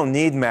 we don't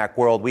need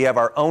Macworld. We have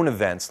our own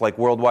events like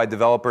Worldwide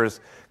Developers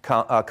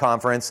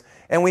Conference,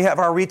 and we have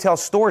our retail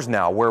stores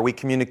now where we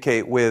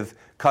communicate with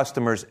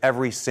customers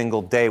every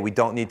single day. We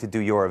don't need to do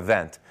your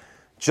event.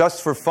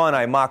 Just for fun,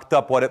 I mocked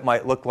up what it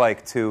might look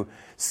like to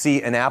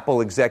see an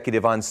Apple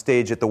executive on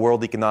stage at the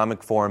World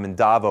Economic Forum in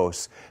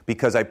Davos,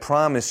 because I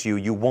promise you,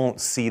 you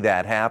won't see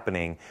that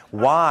happening.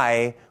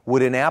 Why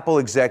would an Apple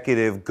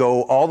executive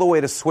go all the way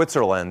to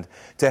Switzerland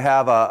to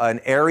have an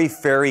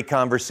airy-fairy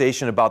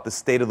conversation about the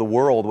state of the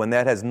world when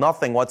that has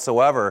nothing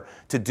whatsoever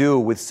to do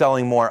with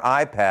selling more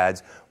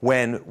iPads,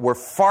 when we're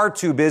far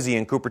too busy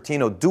in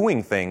Cupertino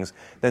doing things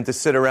than to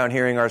sit around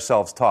hearing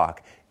ourselves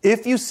talk?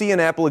 If you see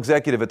an Apple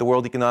executive at the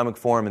World Economic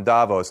Forum in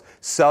Davos,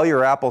 sell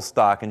your Apple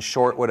stock and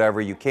short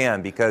whatever you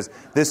can, because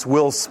this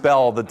will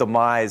spell the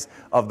demise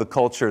of the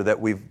culture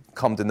that we've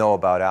come to know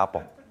about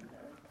Apple.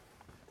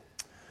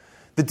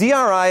 The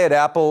DRI at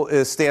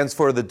Apple stands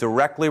for the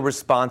directly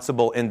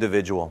responsible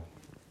individual.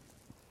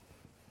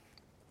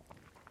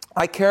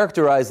 I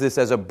characterize this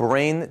as a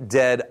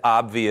brain-dead,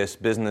 obvious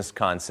business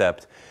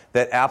concept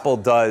that Apple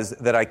does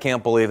that I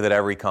can't believe that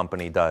every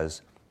company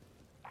does.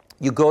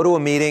 You go to a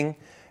meeting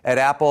at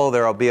Apple,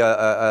 there will be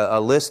a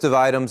list of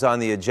items on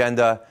the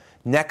agenda.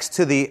 Next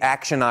to the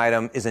action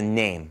item is a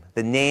name.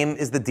 The name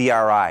is the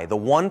DRI, the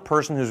one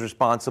person who's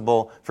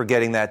responsible for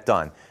getting that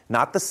done.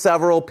 Not the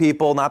several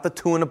people, not the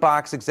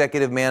two-in-a-box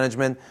executive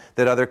management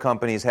that other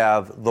companies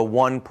have, the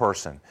one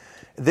person.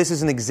 This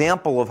is an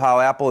example of how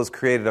Apple has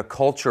created a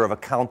culture of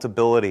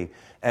accountability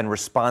and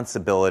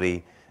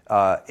responsibility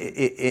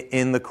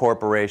in the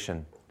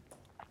corporation.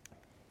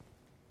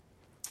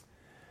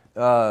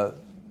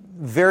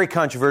 Very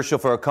controversial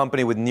for a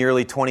company with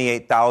nearly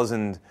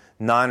 28,000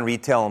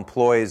 non-retail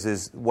employees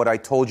is what I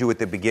told you at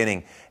the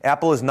beginning.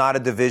 Apple is not a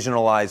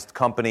divisionalized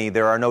company.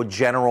 There are no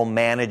general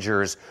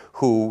managers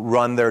who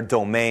run their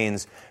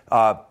domains.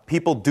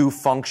 People do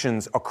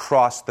functions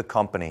across the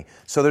company.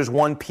 So there's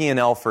one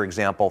P&L, for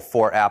example,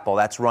 for Apple.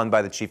 That's run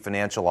by the chief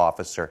financial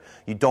officer.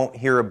 You don't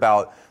hear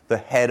about the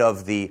head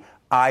of the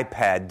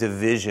iPad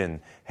division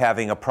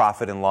having a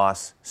profit and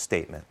loss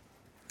statement.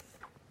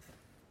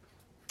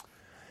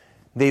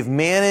 they've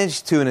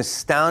managed to an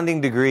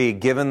astounding degree,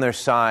 given their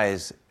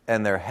size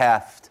and their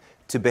heft,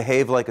 to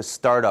behave like a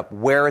startup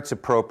where it's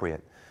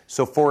appropriate.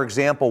 So, for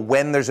example,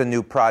 when there's a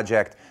new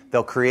project,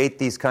 they'll create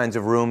these kinds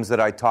of rooms that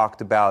I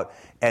talked about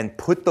and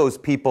put those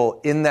people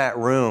in that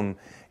room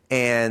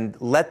and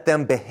let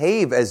them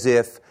behave as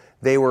if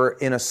they were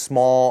in a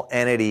small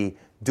entity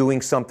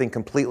doing something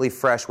completely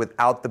fresh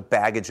without the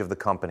baggage of the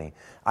company.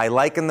 I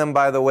liken them,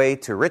 by the way,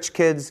 to rich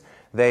kids.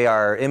 They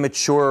are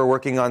immature,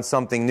 working on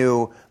something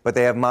new, but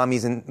they have mommy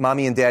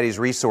and daddy's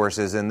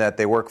resources in that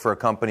they work for a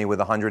company with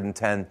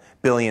 $110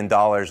 billion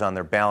on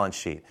their balance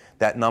sheet.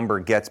 That number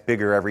gets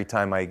bigger every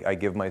time I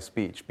give my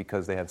speech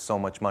because they have so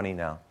much money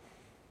now.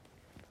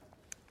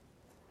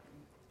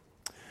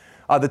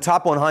 The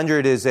Top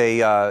 100 is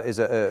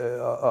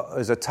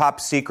a top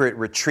secret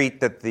retreat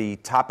that the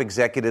top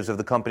executives of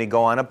the company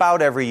go on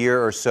about every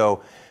year or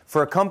so.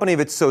 For a company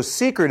that's so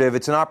secretive,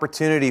 it's an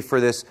opportunity for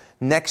this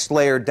next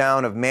layer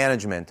down of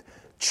management,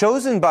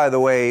 chosen, by the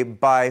way,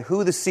 by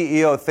who the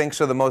CEO thinks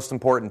are the most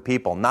important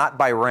people, not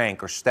by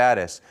rank or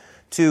status,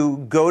 to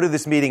go to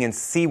this meeting and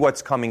see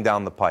what's coming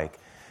down the pike.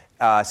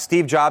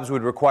 Steve Jobs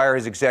would require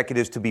his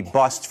executives to be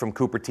bussed from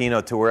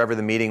Cupertino to wherever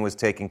the meeting was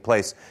taking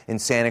place in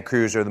Santa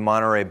Cruz or the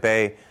Monterey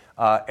Bay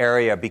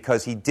area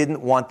because he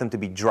didn't want them to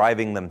be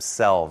driving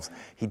themselves.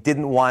 He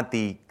didn't want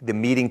the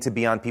meeting to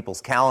be on people's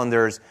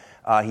calendars.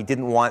 He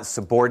didn't want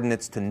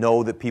subordinates to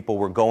know that people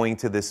were going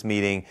to this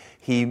meeting.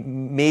 He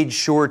made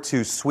sure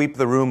to sweep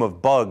the room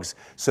of bugs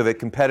so that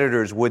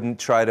competitors wouldn't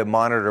try to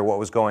monitor what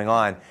was going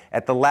on.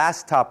 At the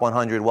last Top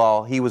 100,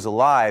 while he was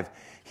alive,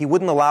 he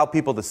wouldn't allow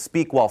people to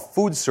speak while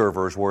food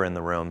servers were in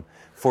the room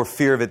for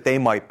fear that they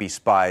might be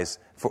spies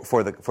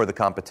for the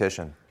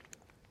competition.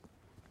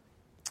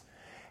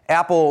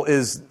 Apple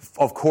is,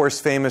 of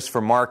course, famous for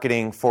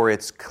marketing, for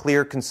its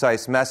clear,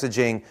 concise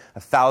messaging.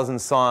 1,000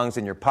 songs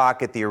in your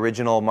pocket. The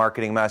original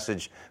marketing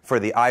message for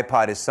the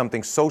iPod is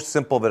something so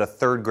simple that a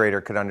third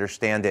grader could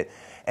understand it.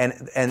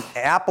 And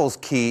Apple's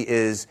key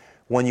is,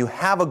 when you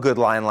have a good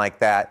line like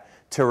that,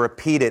 to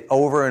repeat it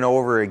over and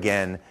over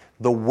again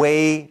the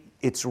way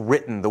it's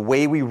written, the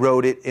way we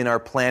wrote it in our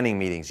planning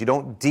meetings. You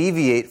don't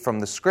deviate from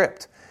the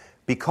script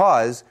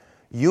because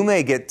you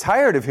may get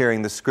tired of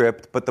hearing the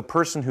script, but the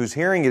person who's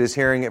hearing it is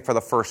hearing it for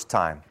the first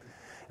time.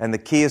 And the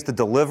key is to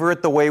deliver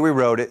it the way we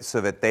wrote it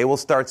so that they will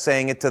start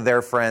saying it to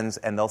their friends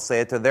and they'll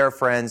say it to their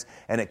friends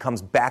and it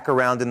comes back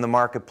around in the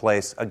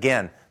marketplace.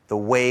 Again, the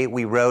way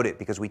we wrote it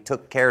because we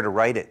took care to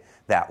write it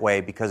that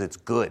way because it's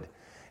good.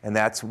 And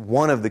that's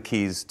one of the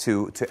keys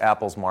to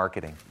Apple's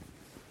marketing.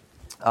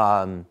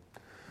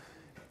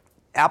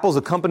 Apple's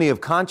a company of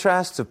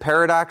contrasts, of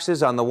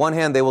paradoxes. On the one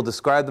hand, they will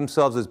describe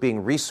themselves as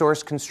being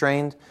resource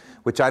constrained,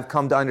 which I've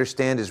come to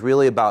understand is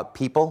really about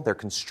people. They're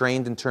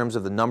constrained in terms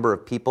of the number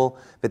of people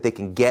that they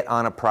can get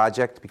on a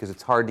project because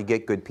it's hard to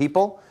get good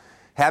people.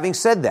 Having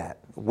said that,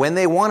 when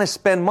they want to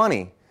spend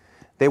money,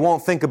 they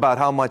won't think about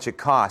how much it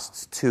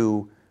costs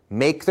to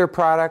make their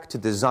product, to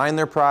design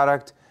their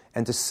product,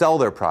 and to sell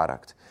their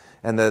product.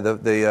 And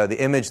the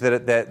image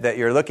that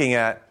you're looking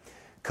at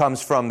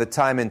comes from the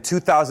time in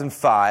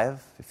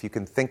 2005. If you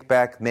can think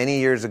back many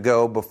years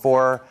ago,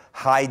 before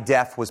high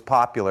def was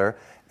popular,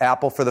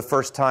 Apple for the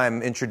first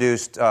time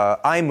introduced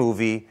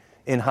iMovie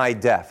in high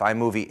def,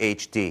 iMovie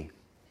HD.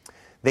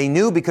 They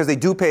knew, because they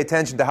do pay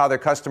attention to how their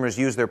customers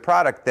use their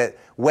product, that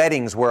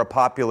weddings were a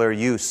popular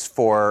use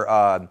for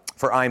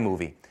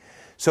iMovie.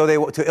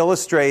 So to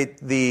illustrate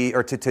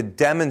to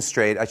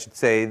demonstrate, I should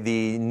say,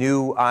 the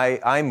new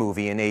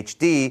iMovie in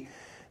HD,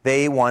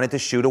 they wanted to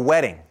shoot a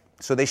wedding.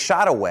 So they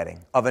shot a wedding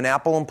of an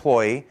Apple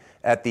employee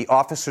at the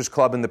Officers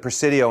Club in the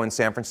Presidio in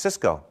San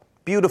Francisco.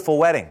 Beautiful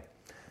wedding.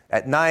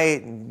 At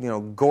night,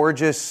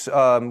 gorgeous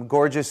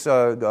clothing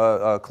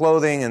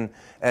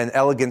and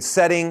elegant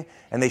setting.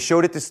 And they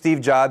showed it to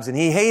Steve Jobs, and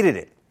he hated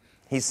it.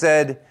 He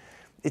said,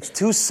 "It's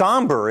too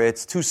somber.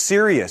 It's too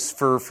serious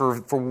for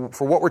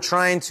what we're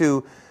trying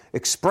to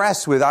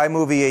express with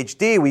iMovie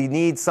HD. We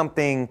need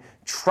something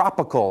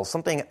tropical,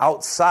 something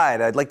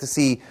outside. I'd like to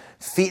see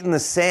feet in the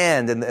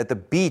sand and at the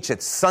beach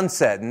at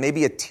sunset and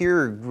maybe a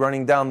tear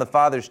running down the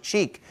father's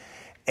cheek."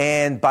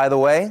 And by the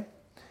way,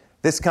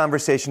 this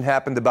conversation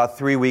happened about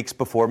 3 weeks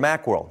before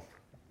Macworld.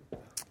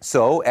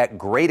 So at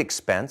great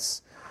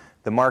expense,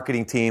 the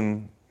marketing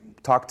team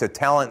talked to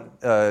talent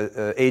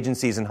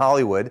agencies in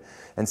Hollywood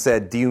and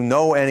said, "Do you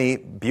know any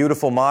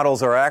beautiful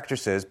models or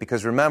actresses?"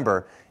 Because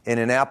remember,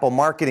 in Apple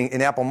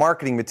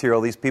marketing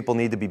material, these people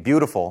need to be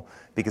beautiful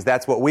because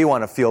that's what we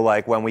want to feel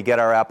like when we get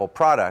our Apple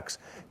products.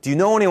 Do you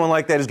know anyone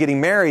like that who's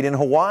getting married in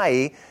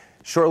Hawaii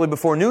shortly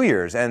before New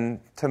Year's? And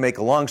to make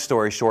a long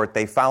story short,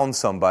 they found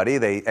somebody.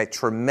 At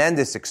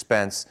tremendous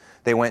expense,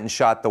 they went and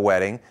shot the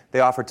wedding. They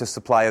offered to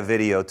supply a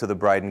video to the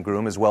bride and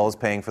groom as well as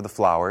paying for the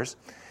flowers.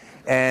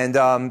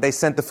 And they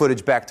sent the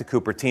footage back to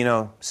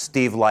Cupertino.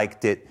 Steve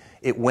liked it.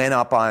 It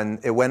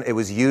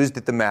was used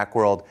at the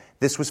Macworld.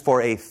 This was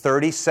for a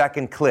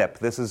 30-second clip.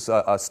 This is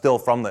still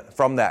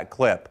from that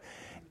clip.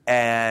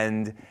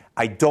 And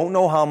I don't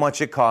know how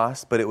much it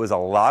cost, but it was a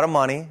lot of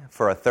money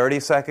for a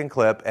 30-second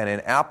clip, and in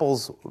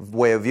Apple's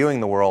way of viewing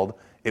the world,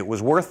 it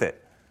was worth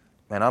it.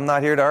 And I'm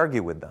not here to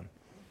argue with them.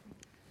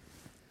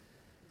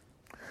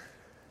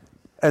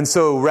 And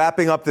so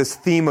wrapping up this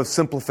theme of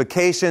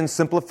simplification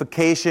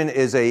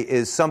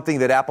is something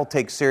that Apple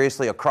takes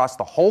seriously across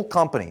the whole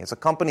company. It's a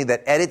company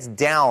that edits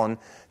down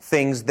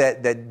things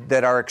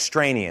that are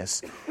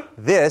extraneous.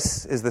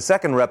 This is the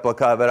second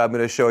replica that I'm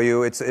going to show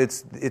you.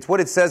 It's what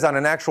it says on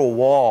an actual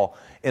wall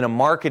in a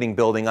marketing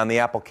building on the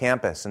Apple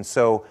campus. And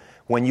so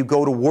when you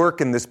go to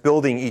work in this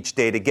building each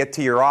day to get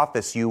to your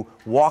office, you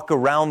walk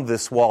around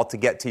this wall to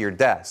get to your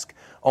desk.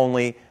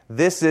 Only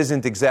this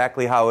isn't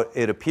exactly how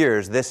it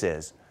appears. This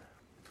is.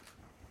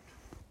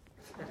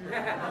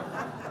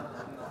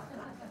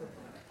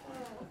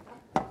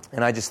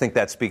 And I just think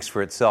that speaks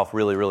for itself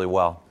really, really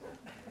well.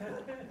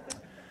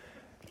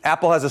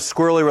 Apple has a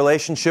squirrely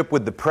relationship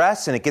with the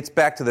press, and it gets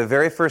back to the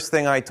very first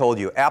thing I told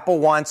you. Apple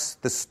wants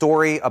the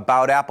story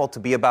about Apple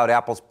to be about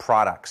Apple's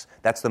products.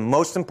 That's the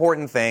most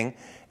important thing,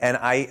 and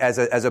I,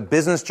 as a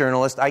business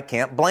journalist, I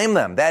can't blame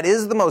them. That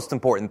is the most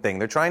important thing.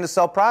 They're trying to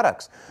sell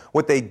products.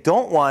 What they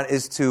don't want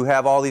is to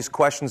have all these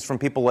questions from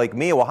people like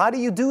me. Well, how do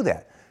you do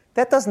that?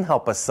 That doesn't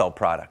help us sell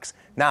products.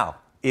 Now,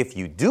 if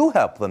you do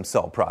help them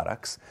sell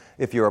products,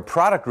 if you're a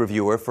product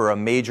reviewer for a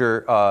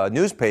major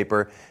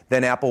newspaper,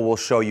 then Apple will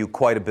show you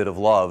quite a bit of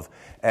love.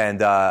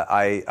 And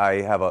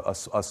I have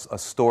a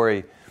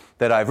story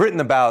that I've written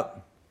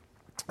about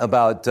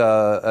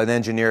an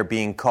engineer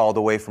being called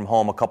away from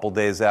home a couple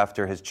days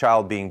after his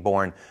child being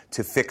born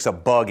to fix a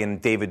bug in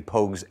David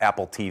Pogue's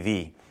Apple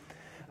TV.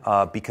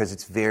 Because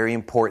it's very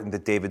important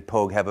that David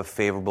Pogue have a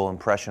favorable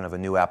impression of a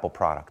new Apple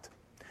product.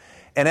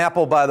 And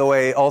Apple, by the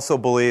way, also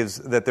believes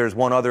that there's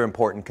one other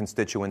important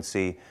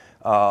constituency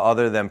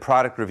other than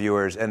product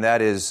reviewers, and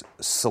that is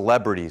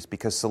celebrities,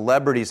 because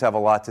celebrities have a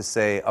lot to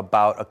say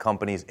about a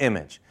company's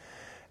image.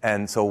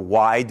 And so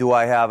why do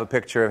I have a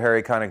picture of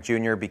Harry Connick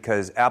Jr.?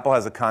 Because Apple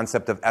has a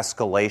concept of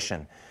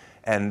escalation.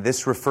 And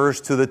this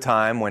refers to the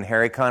time when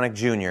Harry Connick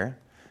Jr.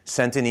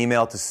 sent an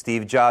email to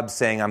Steve Jobs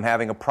saying, I'm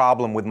having a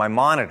problem with my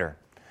monitor.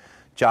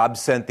 Jobs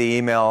sent the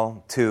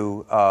email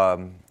to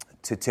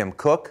Tim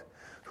Cook,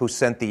 who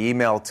sent the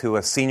email to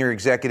a senior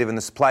executive in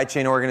the supply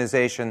chain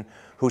organization,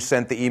 who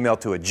sent the email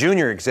to a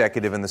junior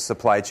executive in the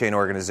supply chain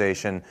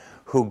organization,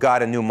 who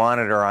got a new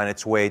monitor on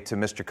its way to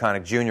Mr.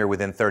 Connick Jr.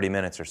 within 30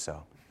 minutes or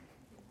so.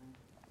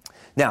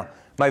 Now,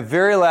 my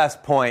very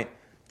last point,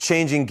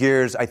 changing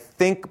gears, I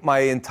think my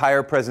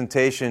entire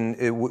presentation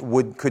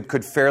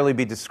could fairly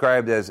be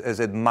described as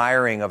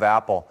admiring of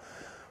Apple.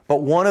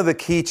 But one of the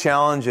key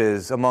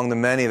challenges among the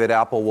many that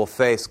Apple will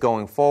face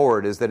going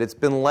forward is that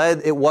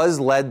it was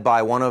led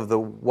by one of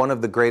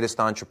the greatest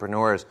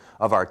entrepreneurs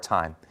of our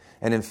time.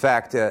 And in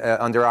fact,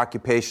 under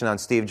occupation on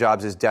Steve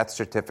Jobs' death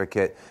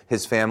certificate,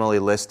 his family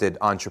listed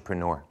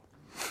entrepreneur.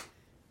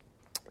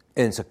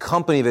 And it's a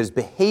company that has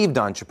behaved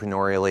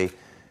entrepreneurially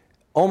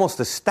almost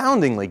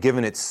astoundingly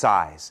given its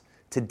size.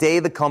 Today,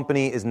 the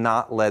company is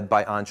not led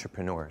by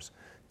entrepreneurs.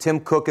 Tim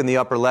Cook in the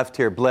upper left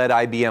here bled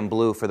IBM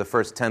Blue for the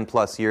first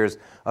 10-plus years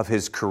of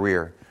his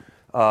career.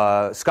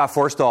 Scott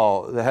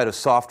Forstall, the head of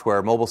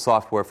software, mobile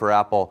software for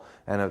Apple,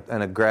 and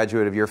a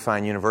graduate of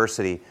Irvine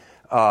University,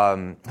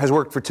 has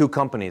worked for two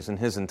companies in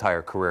his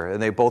entire career,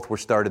 and they both were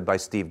started by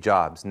Steve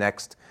Jobs,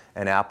 Next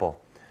and Apple.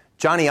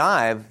 Johnny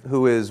Ive,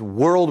 who is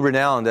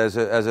world-renowned as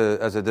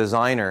a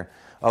designer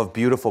of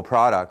beautiful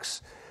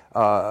products,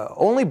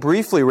 only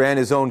briefly ran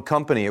his own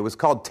company. It was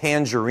called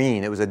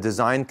Tangerine. It was a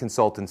design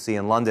consultancy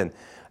in London.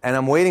 And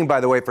I'm waiting,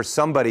 by the way, for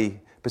somebody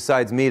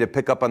besides me to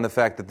pick up on the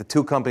fact that the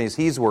two companies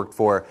he's worked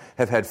for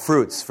have had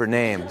fruits for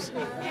names.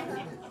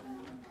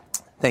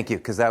 Thank you,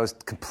 because that was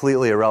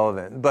completely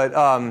irrelevant. But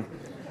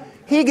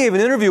he gave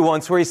an interview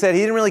once where he said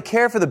he didn't really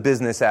care for the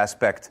business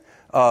aspect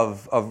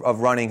of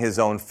running his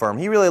own firm.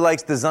 He really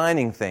likes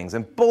designing things.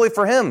 And bully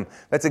for him,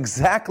 that's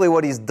exactly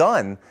what he's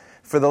done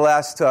for the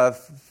last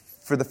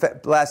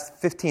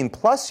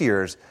 15-plus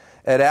years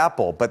at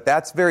Apple. But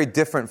that's very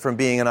different from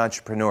being an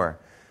entrepreneur.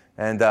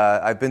 And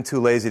I've been too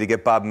lazy to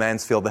get Bob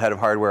Mansfield, the head of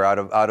hardware,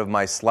 out of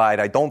my slide.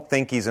 I don't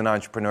think he's an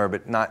entrepreneur,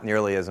 but not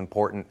nearly as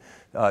important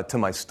to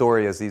my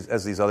story as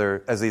these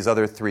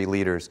other three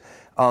leaders.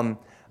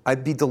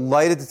 I'd be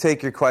delighted to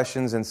take your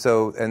questions, and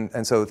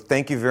so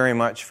thank you very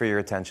much for your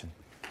attention.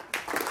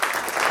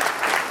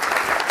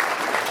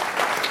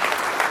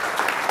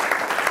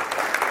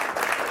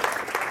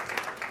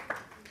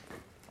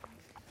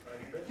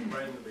 You mentioned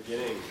right in the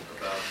beginning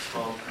about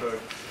Tom Cook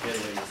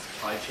handling the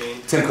supply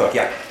chain. Tim Cook,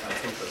 yeah.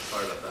 Tim Cook,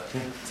 sorry about that.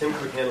 Tim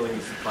Cook handling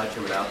the supply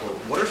chain at Apple.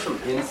 What are some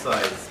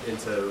insights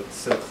into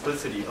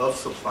simplicity of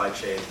supply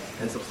chain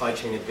and supply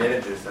chain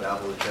advantages that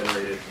Apple has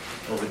generated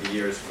over the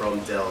years from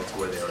Dell to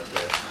where they are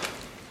today?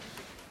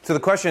 So the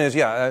question is,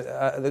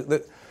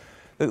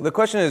 the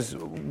question is,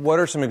 what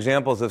are some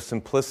examples of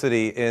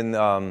simplicity in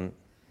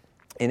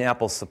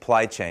Apple's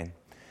supply chain,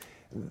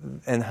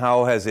 and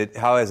how has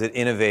it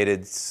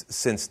innovated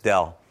since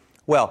Dell?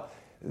 Well,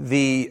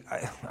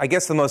 I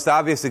guess the most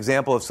obvious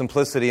example of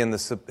simplicity in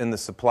the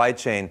supply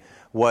chain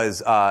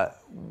was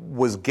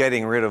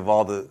getting rid of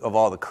all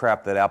the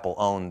crap that Apple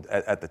owned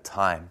at the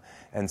time.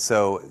 And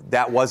so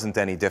that wasn't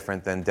any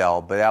different than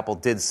Dell, but Apple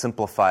did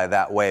simplify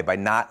that way by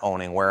not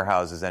owning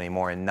warehouses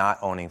anymore and not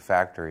owning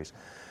factories.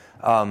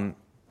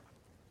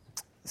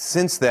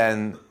 Since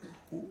then,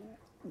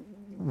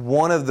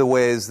 one of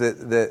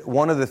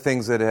the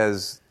things that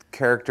has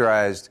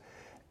characterized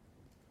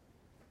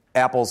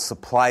Apple's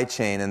supply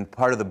chain, and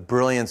part of the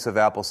brilliance of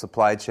Apple's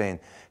supply chain,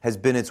 has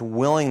been its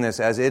willingness,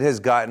 as it has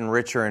gotten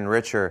richer and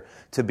richer,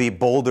 to be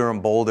bolder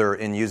and bolder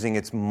in using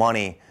its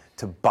money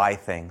to buy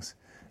things.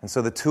 And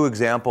so the two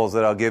examples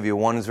that I'll give you,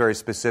 one is very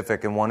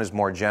specific and one is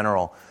more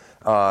general.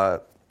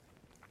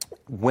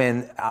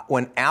 When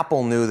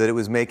Apple knew that it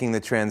was making the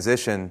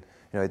transition,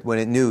 when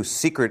it knew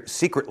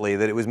secretly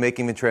that it was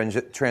making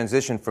the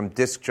transition from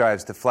disk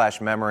drives to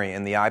flash memory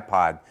in the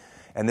iPod,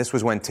 and this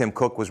was when Tim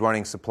Cook was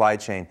running supply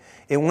chain,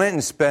 it went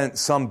and spent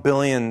some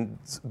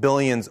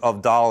billions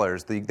of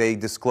dollars, they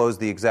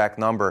disclosed the exact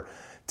number,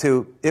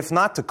 to, if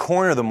not to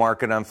corner the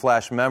market on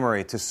flash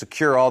memory, to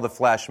secure all the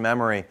flash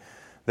memory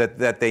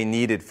that they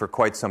needed for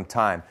quite some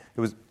time.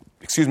 It was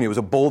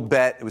a bold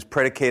bet. It was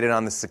predicated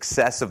on the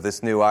success of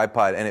this new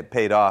iPod, and it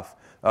paid off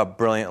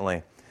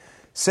brilliantly.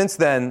 Since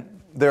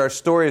then, there are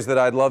stories that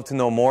I'd love to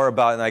know more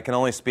about, and I can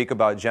only speak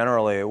about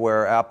generally,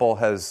 where Apple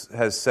has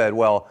said,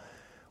 well,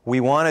 we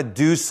want to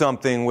do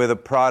something with a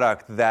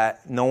product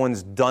that no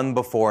one's done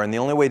before, and the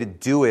only way to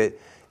do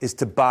it is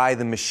to buy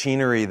the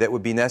machinery that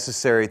would be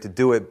necessary to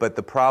do it, but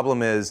the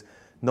problem is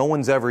no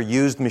one's ever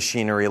used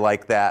machinery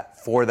like that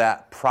for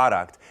that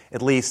product,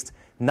 at least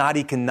not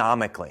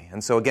economically.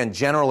 And so again,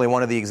 generally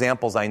one of the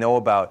examples I know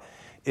about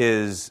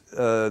is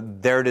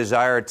their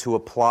desire to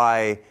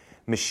apply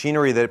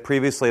machinery that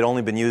previously had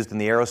only been used in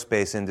the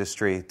aerospace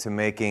industry to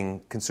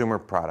making consumer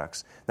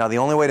products. Now, the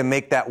only way to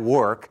make that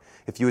work,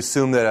 if you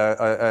assume that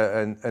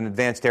an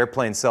advanced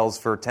airplane sells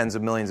for tens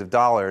of millions of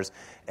dollars,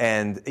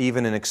 and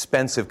even an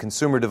expensive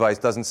consumer device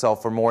doesn't sell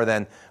for more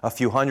than a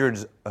few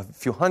hundred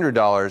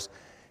dollars,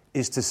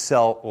 is to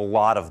sell a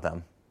lot of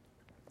them.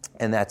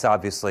 And that's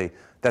obviously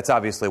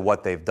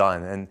what they've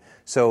done. And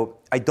so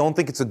I don't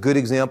think it's a good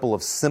example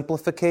of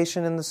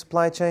simplification in the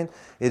supply chain.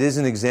 It is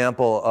an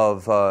example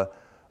of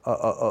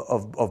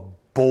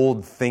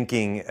bold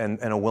thinking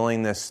and a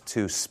willingness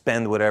to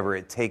spend whatever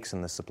it takes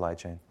in the supply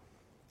chain.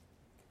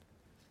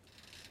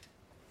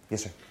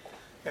 Yes, sir.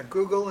 Yeah,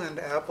 Google and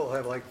Apple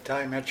have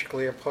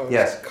diametrically opposed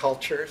Yes.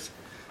 cultures.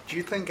 Do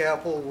you think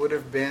Apple would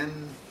have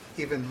been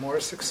even more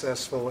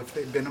successful if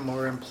they'd been a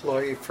more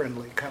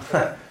employee-friendly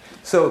company?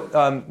 So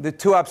the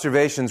two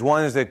observations.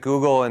 One is that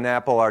Google and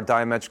Apple are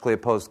diametrically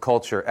opposed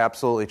culture.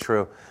 Absolutely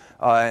true.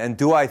 And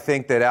do I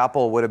think that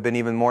Apple would have been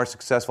even more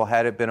successful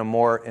had it been a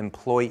more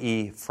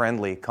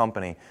employee-friendly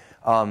company?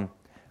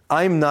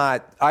 I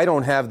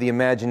don't have the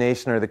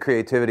imagination or the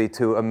creativity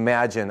to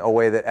imagine a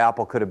way that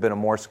Apple could have been a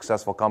more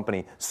successful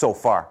company so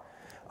far.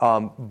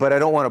 But I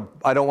don't want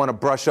to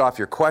brush off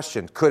your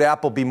question. Could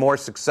Apple be more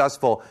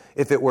successful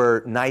if it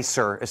were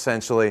nicer,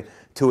 essentially,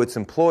 to its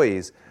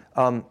employees?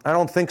 I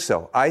don't think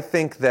so. I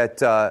think that,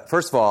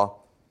 first of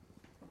all,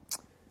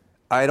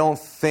 I don't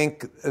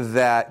think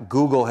that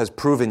Google has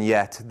proven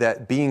yet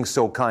that being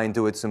so kind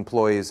to its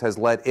employees has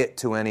led it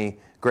to any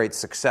great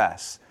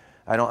success.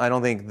 I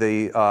don't think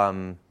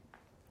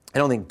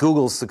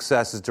Google's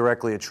success is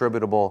directly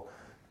attributable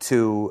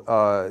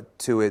to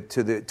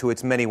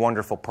its many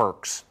wonderful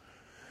perks.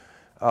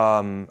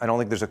 I don't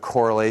think there's a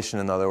correlation,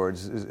 in other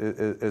words,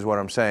 is what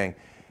I'm saying.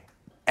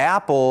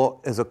 Apple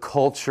is a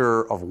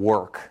culture of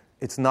work.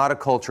 It's not a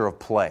culture of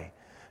play.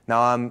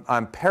 Now,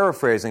 I'm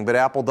paraphrasing, but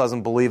Apple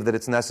doesn't believe that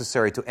it's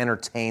necessary to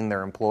entertain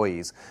their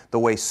employees the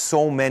way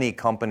so many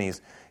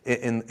companies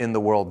in the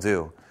world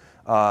do.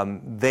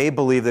 They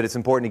believe that it's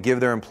important to give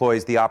their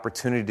employees the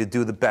opportunity to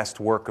do the best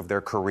work of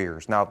their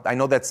careers. Now, I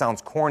know that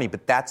sounds corny,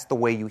 but that's the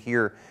way you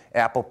hear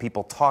Apple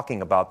people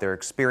talking about their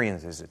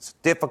experiences. It's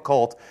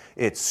difficult,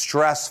 it's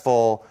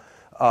stressful.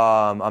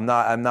 I don't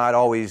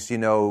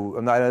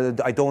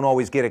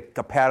always get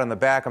a pat on the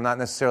back. I'm not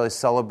necessarily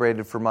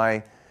celebrated for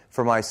my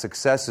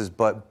successes,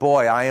 but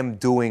boy, I am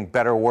doing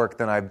better work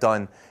than I've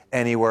done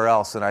anywhere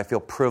else, and I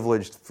feel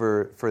privileged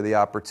for the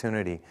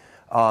opportunity.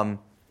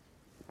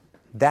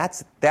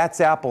 That's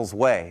Apple's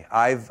way.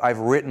 I've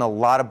written a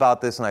lot about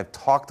this, and I've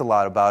talked a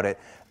lot about it.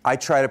 I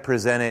try to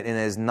present it in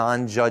as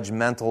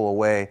non-judgmental a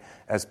way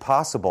as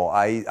possible.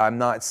 I'm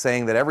not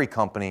saying that every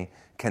company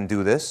can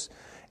do this.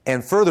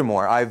 And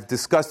furthermore, I've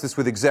discussed this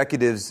with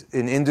executives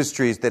in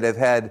industries that have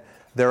had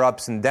their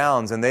ups and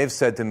downs, and they've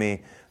said to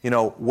me,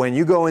 when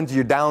you go into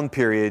your down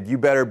period, you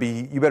better have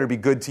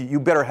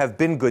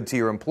been good to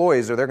your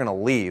employees, or they're going to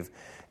leave.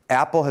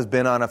 Apple has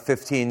been on a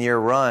 15-year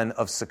run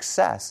of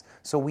success,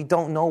 so we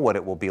don't know what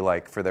it will be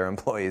like for their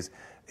employees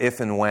if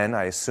and when,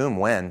 I assume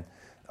when,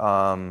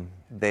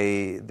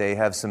 they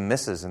have some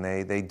misses and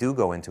they do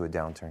go into a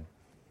downturn.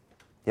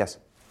 Yes?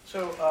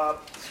 So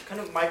kind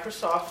of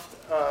Microsoft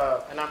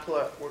and Apple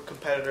were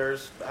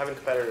having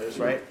competitors,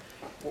 right?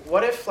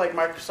 What if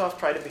Microsoft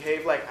tried to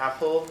behave like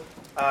Apple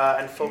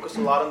and focus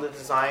a lot on the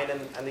design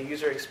and the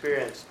user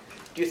experience?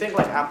 do you think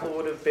like Apple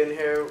would have been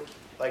here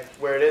like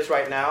where it is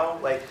right now?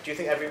 Like, do you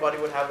think everybody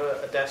would have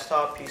a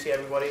desktop PC?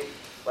 Everybody,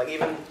 like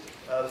even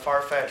the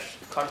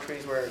far-fetched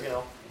countries where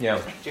Yeah.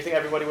 Do you think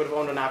everybody would have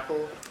owned an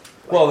Apple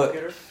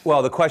computer?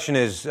 The question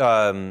is,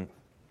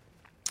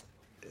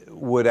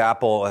 would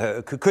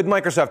Apple could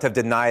Microsoft have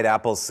denied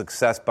Apple's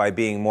success by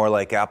being more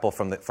like Apple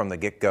from the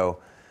get-go?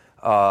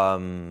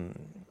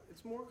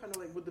 It's more kind of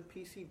like, would the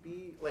PC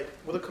be like,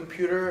 would the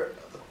computer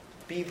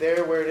be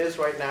there where it is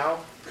right now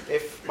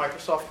if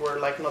Microsoft were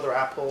like another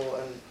Apple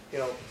and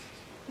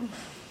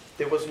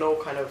there was no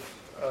kind of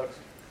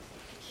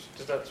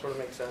does that sort of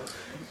make sense?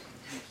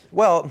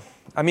 Well,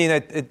 I mean,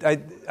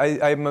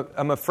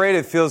 I'm afraid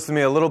it feels to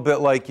me a little bit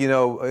like,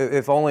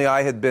 if only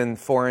I had been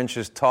 4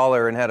 inches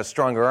taller and had a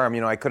stronger arm,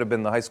 I could have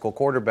been the high school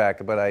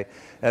quarterback, but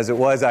as it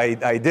was, I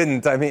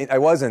didn't. I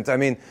wasn't.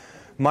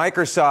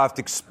 Microsoft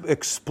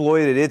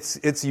exploited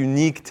its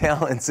unique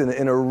talents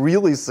in a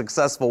really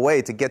successful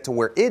way to get to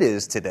where it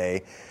is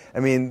today.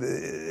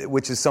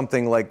 Which is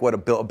something like, a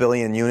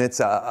billion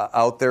units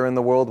out there in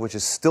the world, which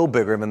is still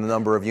bigger than the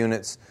number of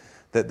units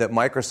that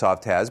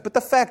Microsoft has. But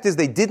the fact is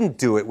they didn't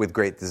do it with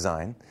great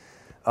design.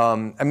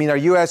 Are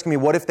you asking me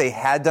what if they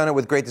had done it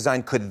with great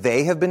design? Could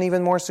they have been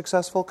even more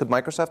successful? Could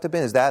Microsoft have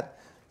been? Is that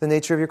the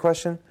nature of your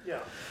question? Yeah.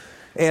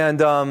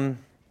 And,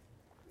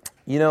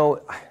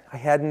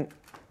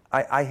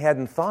 I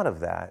hadn't thought of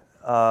that.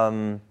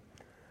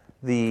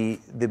 The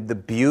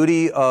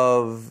beauty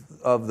of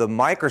the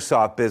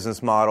Microsoft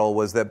business model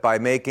was that by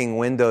making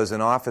Windows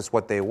and Office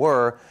what they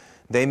were,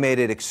 they made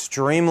it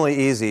extremely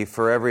easy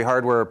for every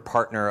hardware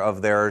partner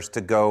of theirs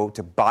to go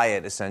to buy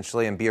it,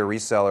 essentially, and be a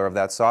reseller of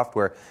that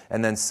software,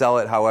 and then sell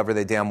it however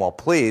they damn well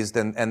pleased.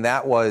 And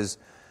that was,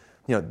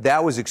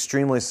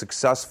 extremely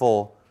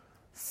successful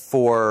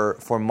for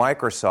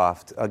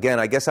Microsoft. Again,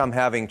 I guess I'm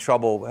having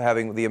trouble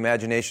having the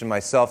imagination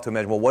myself to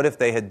imagine, well, what if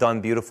they had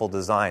done beautiful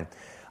design?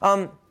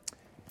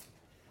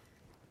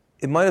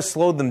 It might have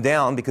slowed them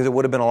down because it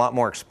would have been a lot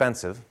more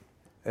expensive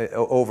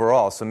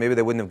overall, so maybe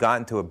they wouldn't have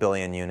gotten to 1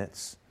 billion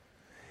units.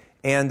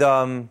 And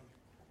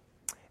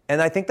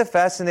I think the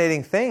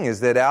fascinating thing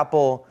is that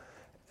Apple,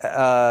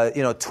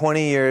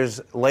 20 years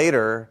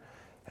later,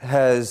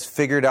 has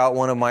figured out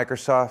one of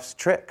Microsoft's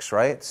tricks,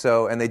 right?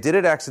 And they did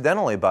it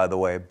accidentally, by the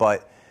way,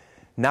 but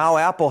now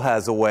Apple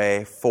has a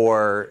way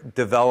for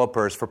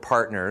developers, for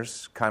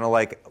partners, kind of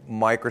like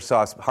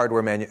Microsoft's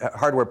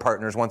hardware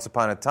partners once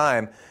upon a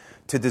time,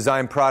 to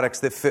design products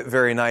that fit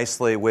very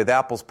nicely with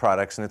Apple's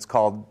products, and it's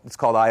called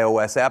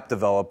iOS app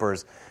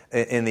developers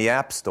in the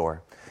App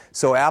Store.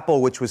 So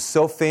Apple, which was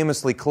so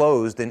famously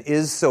closed and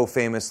is so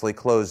famously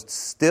closed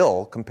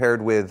still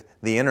compared with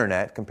the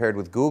internet, compared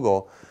with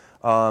Google,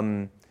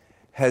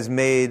 has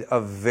made a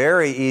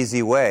very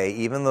easy way,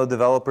 even though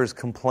developers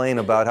complain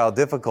about how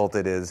difficult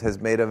it is, has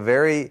made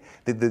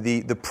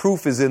the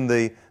proof is in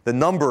the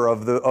number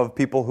of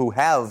people who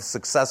have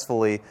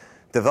successfully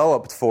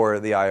developed for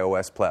the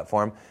iOS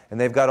platform,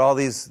 and they've got all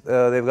these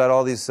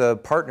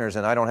partners,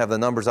 and I don't have the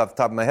numbers off the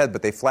top of my head,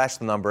 but they flash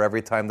the number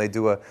every time they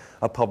do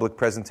a public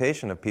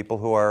presentation of people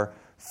who are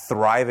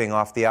thriving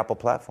off the Apple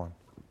platform.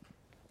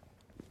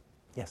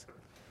 Yes.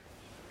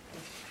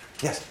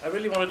 Yes. I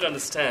really wanted to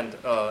understand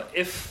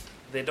if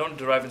they don't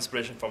derive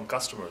inspiration from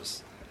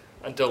customers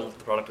until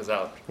the product is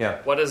out.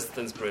 Yeah. What is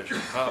the inspiration?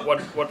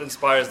 What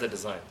inspires the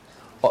design?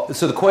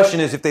 So the question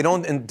is, if they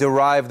don't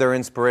derive their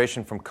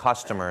inspiration from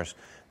customers,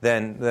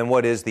 then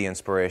what is the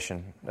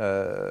inspiration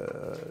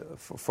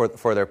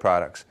for their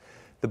products?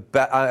 You're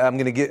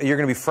going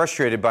to be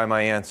frustrated by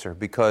my answer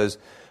because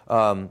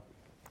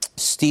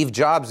Steve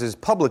Jobs'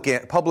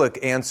 public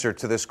answer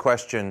to this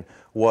question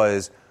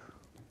was,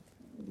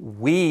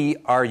 we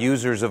are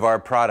users of our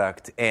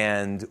product,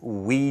 and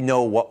we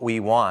know what we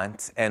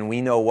want, and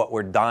we know what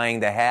we're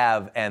dying to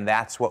have, and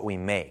that's what we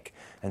make.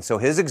 And so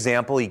his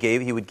example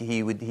he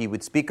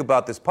would speak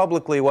about this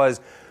publicly was,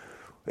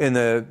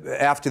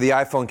 after the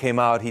iPhone came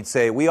out, he'd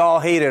say, we all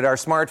hated our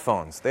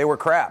smartphones. They were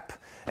crap.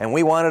 And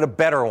we wanted a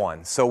better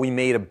one, so we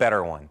made a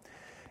better one.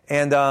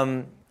 And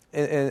the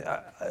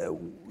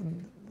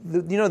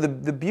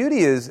beauty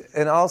is,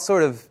 and I'll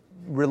sort of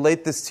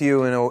relate this to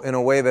you in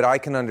a way that I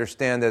can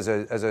understand as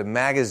a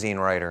magazine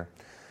writer.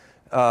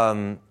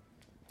 They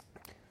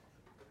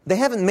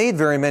haven't made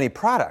very many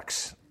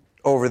products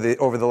over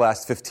the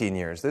last 15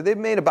 years. They've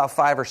made about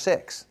 5 or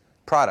 6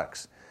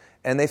 products,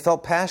 and they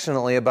felt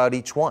passionately about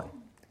each one.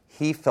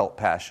 He felt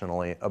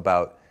passionately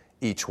about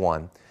each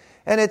one.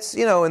 And it's,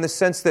 in the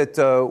sense that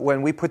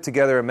when we put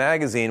together a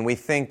magazine, we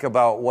think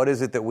about what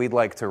is it that we'd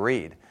like to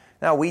read.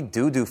 Now, we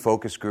do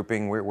focus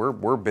grouping.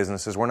 We're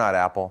businesses. We're not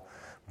Apple.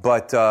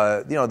 But,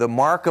 the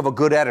mark of a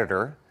good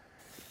editor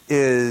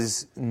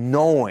is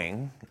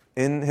knowing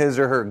in his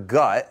or her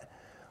gut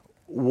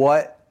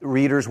what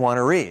readers want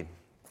to read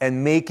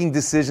and making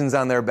decisions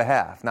on their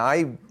behalf. Now,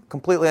 I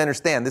completely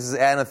understand this is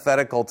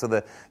antithetical to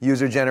the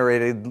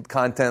user-generated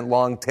content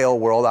long-tail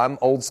world. I'm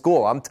old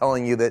school. I'm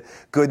telling you that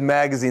good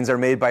magazines are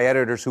made by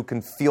editors who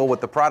can feel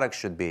what the product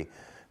should be.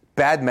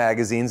 Bad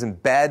magazines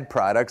and bad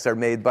products are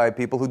made by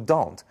people who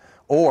don't.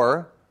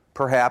 Or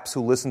perhaps,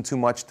 who listen too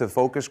much to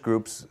focus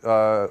groups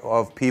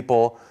of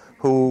people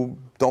who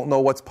don't know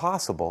what's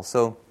possible.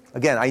 So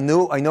again, I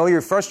know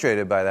you're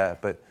frustrated by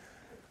that, but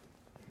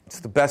it's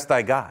the best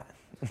I got.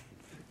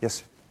 Yes,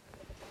 sir.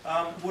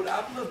 Would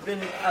Apple have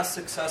been as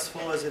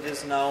successful as it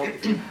is now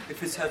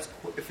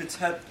if its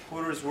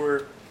headquarters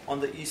were on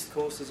the East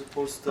Coast as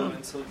opposed to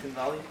in Silicon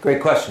Valley?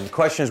 Great question. The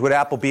question is, would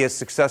Apple be as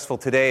successful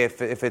today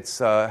if its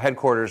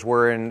headquarters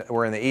were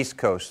in the East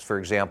Coast, for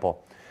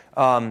example?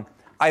 I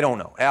don't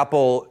know.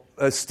 Apple.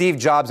 Steve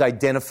Jobs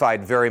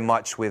identified very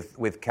much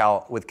with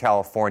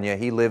California.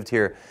 He lived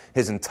here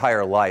his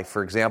entire life.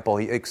 For example,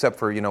 except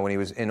for when he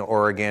was in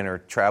Oregon or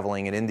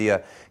traveling in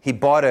India, he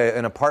bought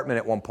an apartment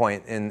at one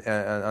point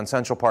on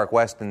Central Park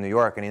West in New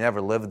York, and he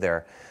never lived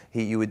there.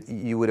 You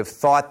would have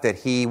thought that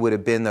he would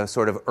have been the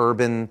sort of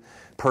urban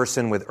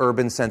person with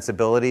urban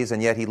sensibilities,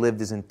 and yet he lived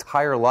his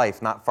entire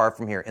life not far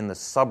from here in the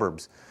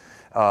suburbs,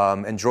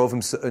 and drove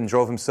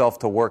himself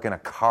to work in a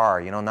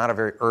car. Not a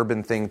very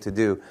urban thing to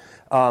do.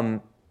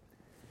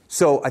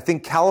 So I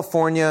think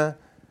California,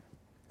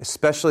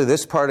 especially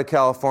this part of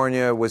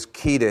California, was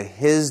key to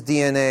his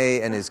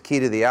DNA and is key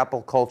to the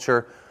Apple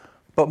culture.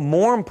 But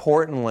more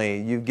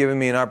importantly, you've given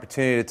me an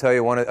opportunity to tell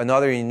you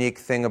another unique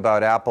thing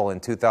about Apple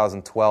in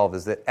 2012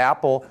 is that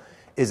Apple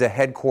is a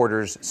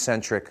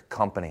headquarters-centric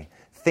company.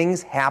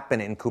 Things happen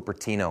in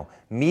Cupertino.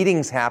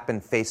 Meetings happen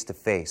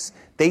face-to-face.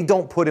 They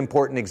don't put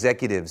important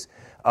executives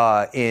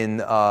in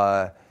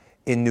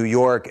New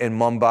York and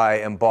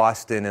Mumbai and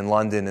Boston and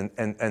London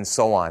and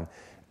so on.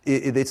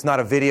 It's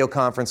not a video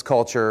conference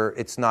culture.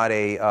 It's not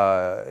a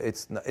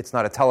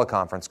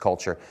teleconference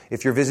culture.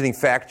 If you're visiting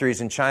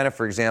factories in China,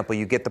 for example,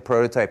 you get the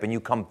prototype and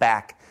you come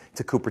back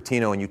to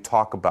Cupertino and you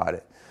talk about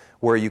it,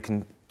 where you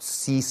can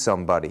see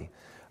somebody.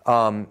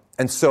 And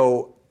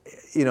so,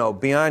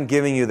 beyond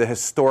giving you the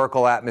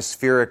historical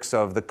atmospherics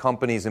of the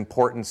company's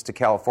importance to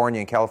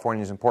California and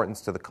California's importance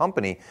to the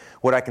company,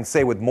 what I can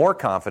say with more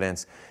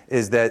confidence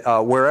is that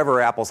wherever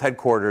Apple's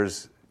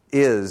headquarters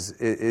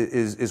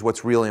is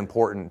what's really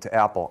important to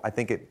Apple. I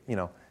think it,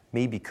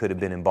 maybe could have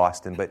been in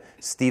Boston, but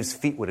Steve's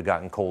feet would have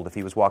gotten cold if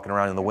he was walking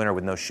around in the winter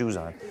with no shoes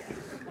on.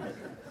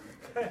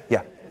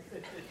 Yeah.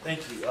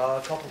 Thank you.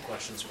 A couple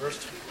questions.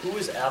 First, who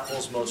is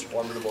Apple's most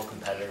formidable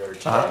competitor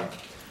today?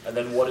 And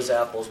then what is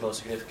Apple's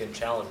most significant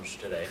challenge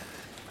today?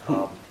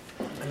 And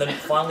then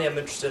finally, I'm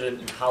interested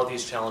in how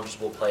these challenges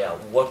will play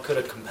out. What could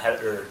a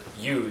competitor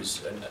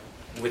use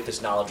with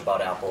this knowledge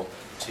about Apple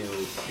to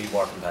be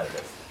more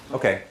competitive?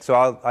 Okay,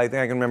 so I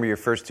think I can remember your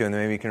first two, and then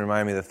maybe you can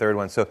remind me of the third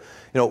one. So,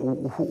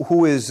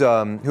 who is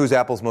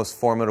Apple's most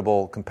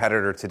formidable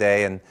competitor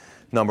today? And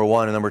number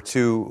one, and number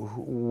two,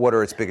 what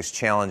are its biggest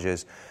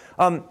challenges?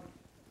 I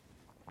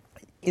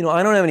don't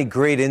have any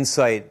great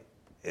insight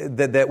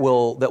that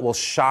will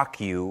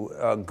shock you.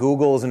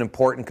 Google is an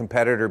important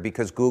competitor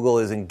because Google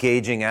is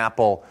engaging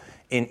Apple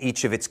in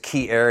each of its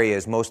key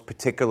areas, most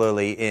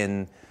particularly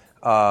in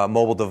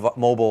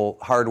mobile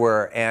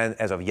hardware and,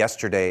 as of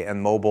yesterday,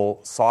 and mobile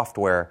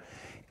software.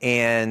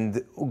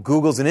 And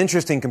Google's an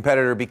interesting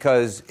competitor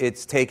because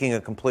it's taking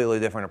a completely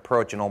different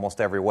approach in almost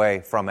every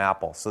way from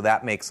Apple. So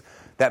that makes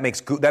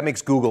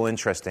Google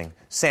interesting.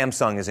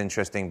 Samsung is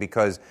interesting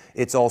because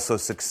it's also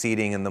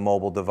succeeding in the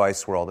mobile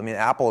device world. I mean,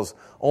 Apple is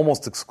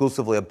almost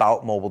exclusively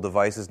about mobile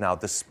devices now,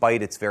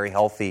 despite its very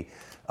healthy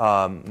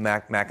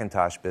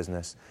Macintosh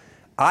business.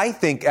 I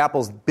think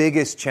Apple's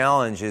biggest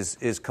challenge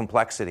is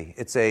complexity.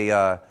 Last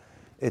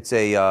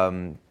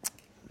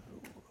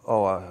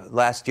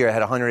year it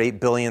had $108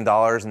 billion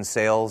in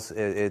sales.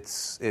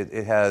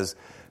 It has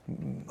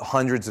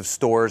hundreds of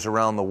stores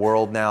around the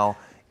world now.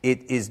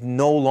 It is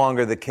no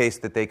longer the case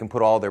that they can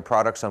put all their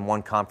products on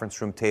one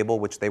conference room table,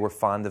 which they were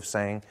fond of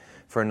saying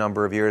for a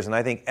number of years. And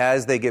I think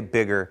as they get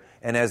bigger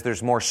and as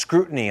there's more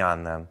scrutiny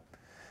on them,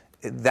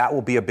 that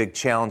will be a big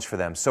challenge for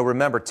them. So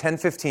remember, 10,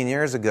 15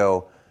 years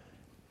ago,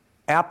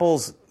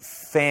 Apple's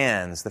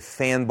fans, the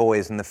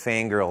fanboys and the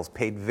fangirls,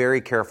 paid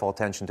very careful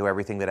attention to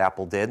everything that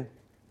Apple did.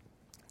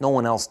 No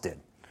one else did.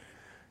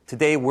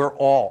 Today, we're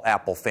all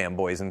Apple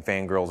fanboys and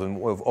fangirls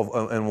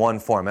in one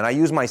form. And I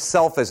use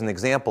myself as an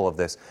example of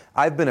this.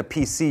 I've been a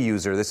PC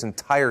user this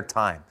entire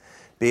time.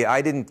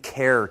 I didn't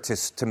care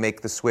to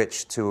make the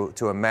switch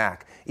to a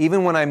Mac.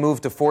 Even when I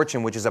moved to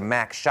Fortune, which is a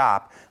Mac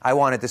shop, I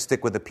wanted to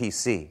stick with the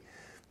PC.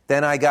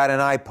 Then I got an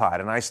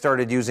iPod, and I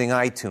started using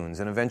iTunes,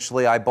 and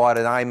eventually I bought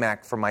an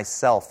iMac for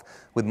myself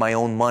with my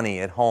own money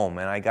at home,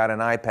 and I got an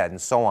iPad,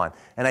 and so on.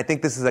 And I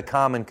think this is a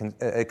common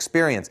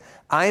experience.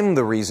 I'm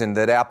the reason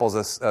that Apple's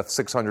a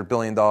 $600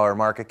 billion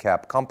market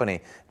cap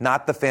company,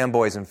 not the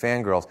fanboys and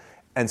fangirls.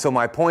 And so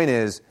my point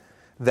is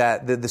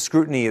that the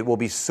scrutiny will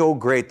be so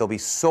great, they'll be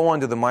so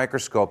under the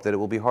microscope that it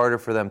will be harder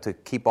for them to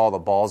keep all the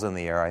balls in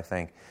the air, I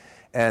think.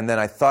 And then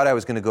I thought I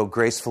was going to go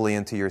gracefully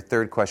into your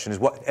third question.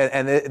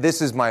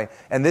 This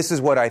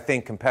is what I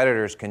think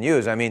competitors can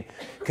use. I mean,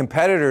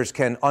 competitors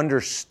can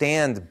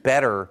understand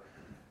better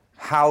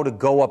how to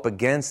go up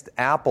against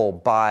Apple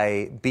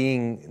by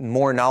being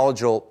more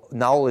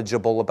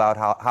knowledgeable about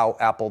how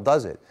Apple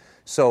does it.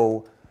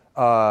 So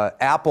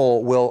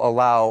Apple will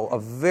allow a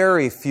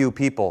very few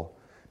people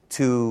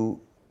to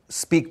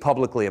speak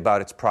publicly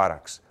about its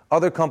products.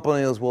 Other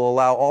companies will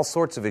allow all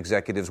sorts of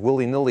executives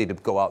willy-nilly to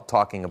go out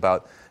talking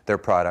about their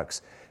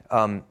products.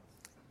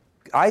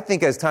 I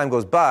think as time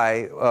goes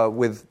by,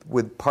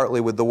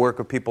 partly with the work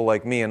of people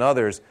like me and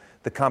others,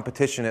 the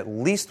competition at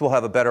least will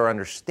have a better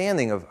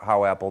understanding of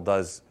how Apple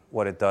does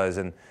what it does,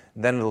 and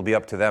then it'll be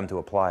up to them to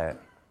apply it.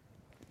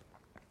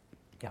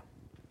 Yeah.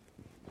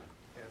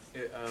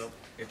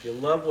 If you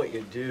love what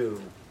you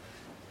do,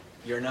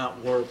 you're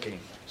not working.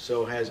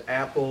 So has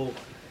Apple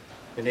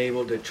been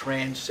able to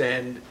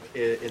transcend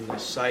in the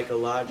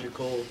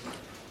psychological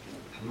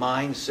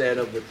mindset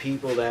of the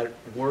people that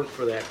work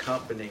for that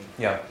company?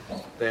 Yeah.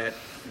 That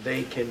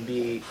they can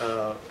be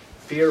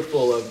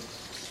fearful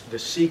of the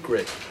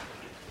secret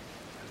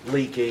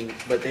leaking,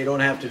 but they don't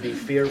have to be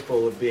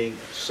fearful of being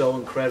so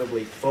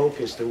incredibly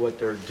focused at what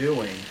they're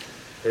doing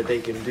that they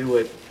can do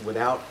it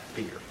without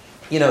fear.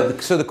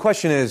 So the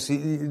question is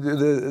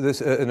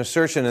an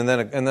assertion and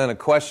then a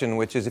question,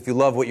 which is if you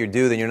love what you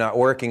do, then you're not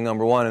working,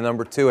 number one, and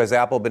number two, has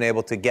Apple been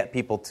able to get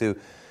people to,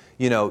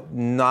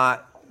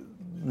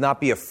 not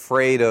be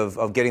afraid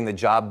of getting the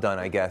job done?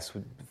 I guess,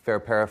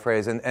 fair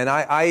paraphrase. And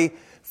I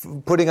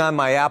putting on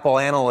my Apple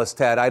analyst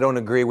hat, I don't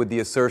agree with the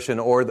assertion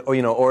or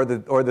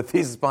the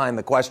thesis behind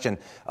the question.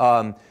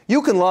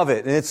 You can love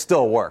it and it's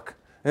still work.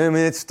 I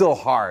mean, it's still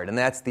hard, and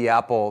that's the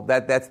Apple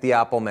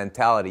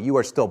mentality. You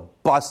are still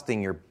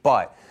busting your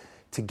butt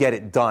to get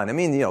it done. I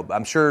mean,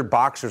 I'm sure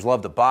boxers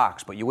love to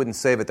box, but you wouldn't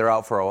say that they're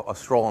out for a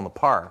stroll in the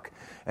park.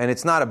 And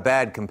it's not a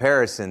bad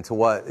comparison to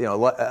what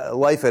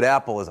life at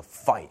Apple is a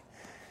fight.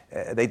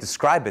 They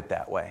describe it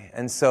that way,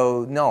 and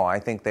so no, I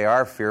think they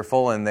are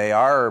fearful, and they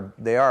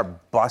are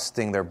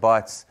busting their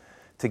butts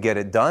to get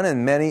it done,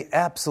 and many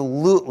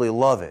absolutely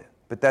love it.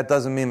 But that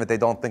doesn't mean that they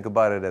don't think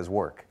about it as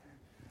work.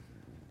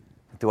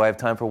 Do I have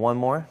time for one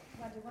more?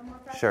 Want to do one more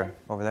question? Sure,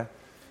 over there.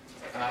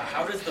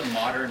 How does the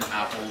modern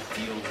Apple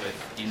deal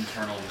with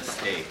internal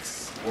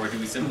mistakes? Or do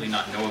we simply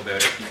not know about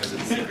it because of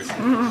the secrecy?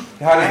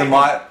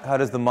 How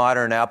does the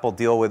modern Apple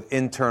deal with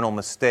internal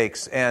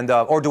mistakes, and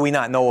or do we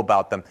not know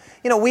about them?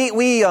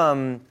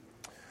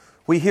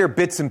 We hear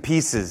bits and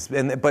pieces,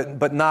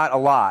 but not a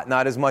lot,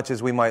 not as much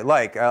as we might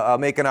like. I'll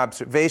make an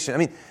observation. I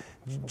mean,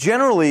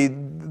 generally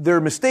there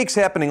are mistakes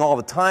happening all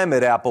the time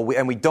at Apple,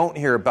 and we don't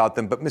hear about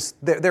them. But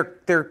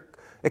they're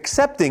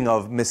accepting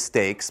of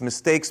mistakes.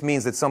 Mistakes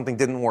means that something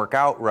didn't work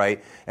out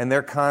right, and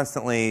they're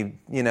constantly,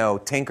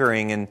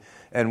 tinkering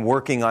and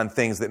working on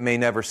things that may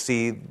never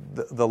see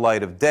the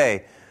light of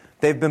day.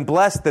 They've been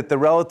blessed that the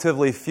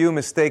relatively few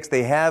mistakes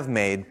they have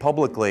made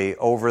publicly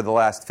over the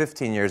last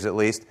 15 years at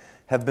least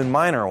have been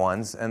minor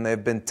ones, and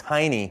they've been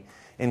tiny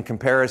in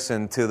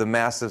comparison to the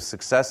massive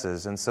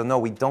successes. And so, no,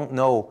 we don't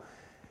know.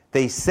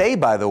 They say,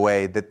 by the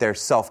way, that they're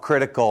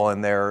self-critical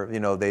and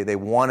they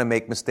want to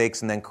make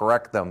mistakes and then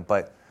correct them,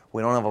 but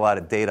we don't have a lot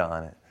of data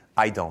on it.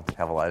 I don't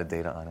have a lot of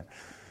data on it.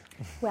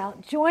 Well,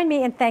 join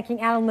me in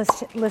thanking Alan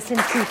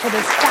Lisinski for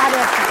this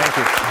fabulous. Thank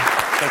you.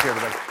 Thank you,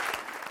 everybody.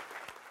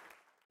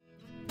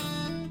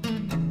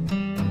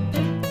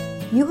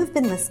 You have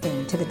been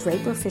listening to the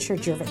Draper Fisher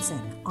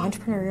Jurvetson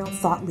Entrepreneurial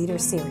Thought Leader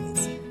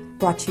Series,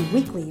 brought to you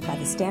weekly by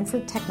the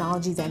Stanford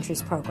Technology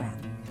Ventures Program.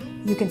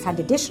 You can find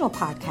additional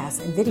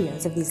podcasts and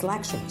videos of these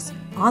lectures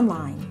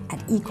online at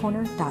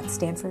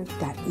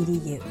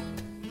ecorner.stanford.edu.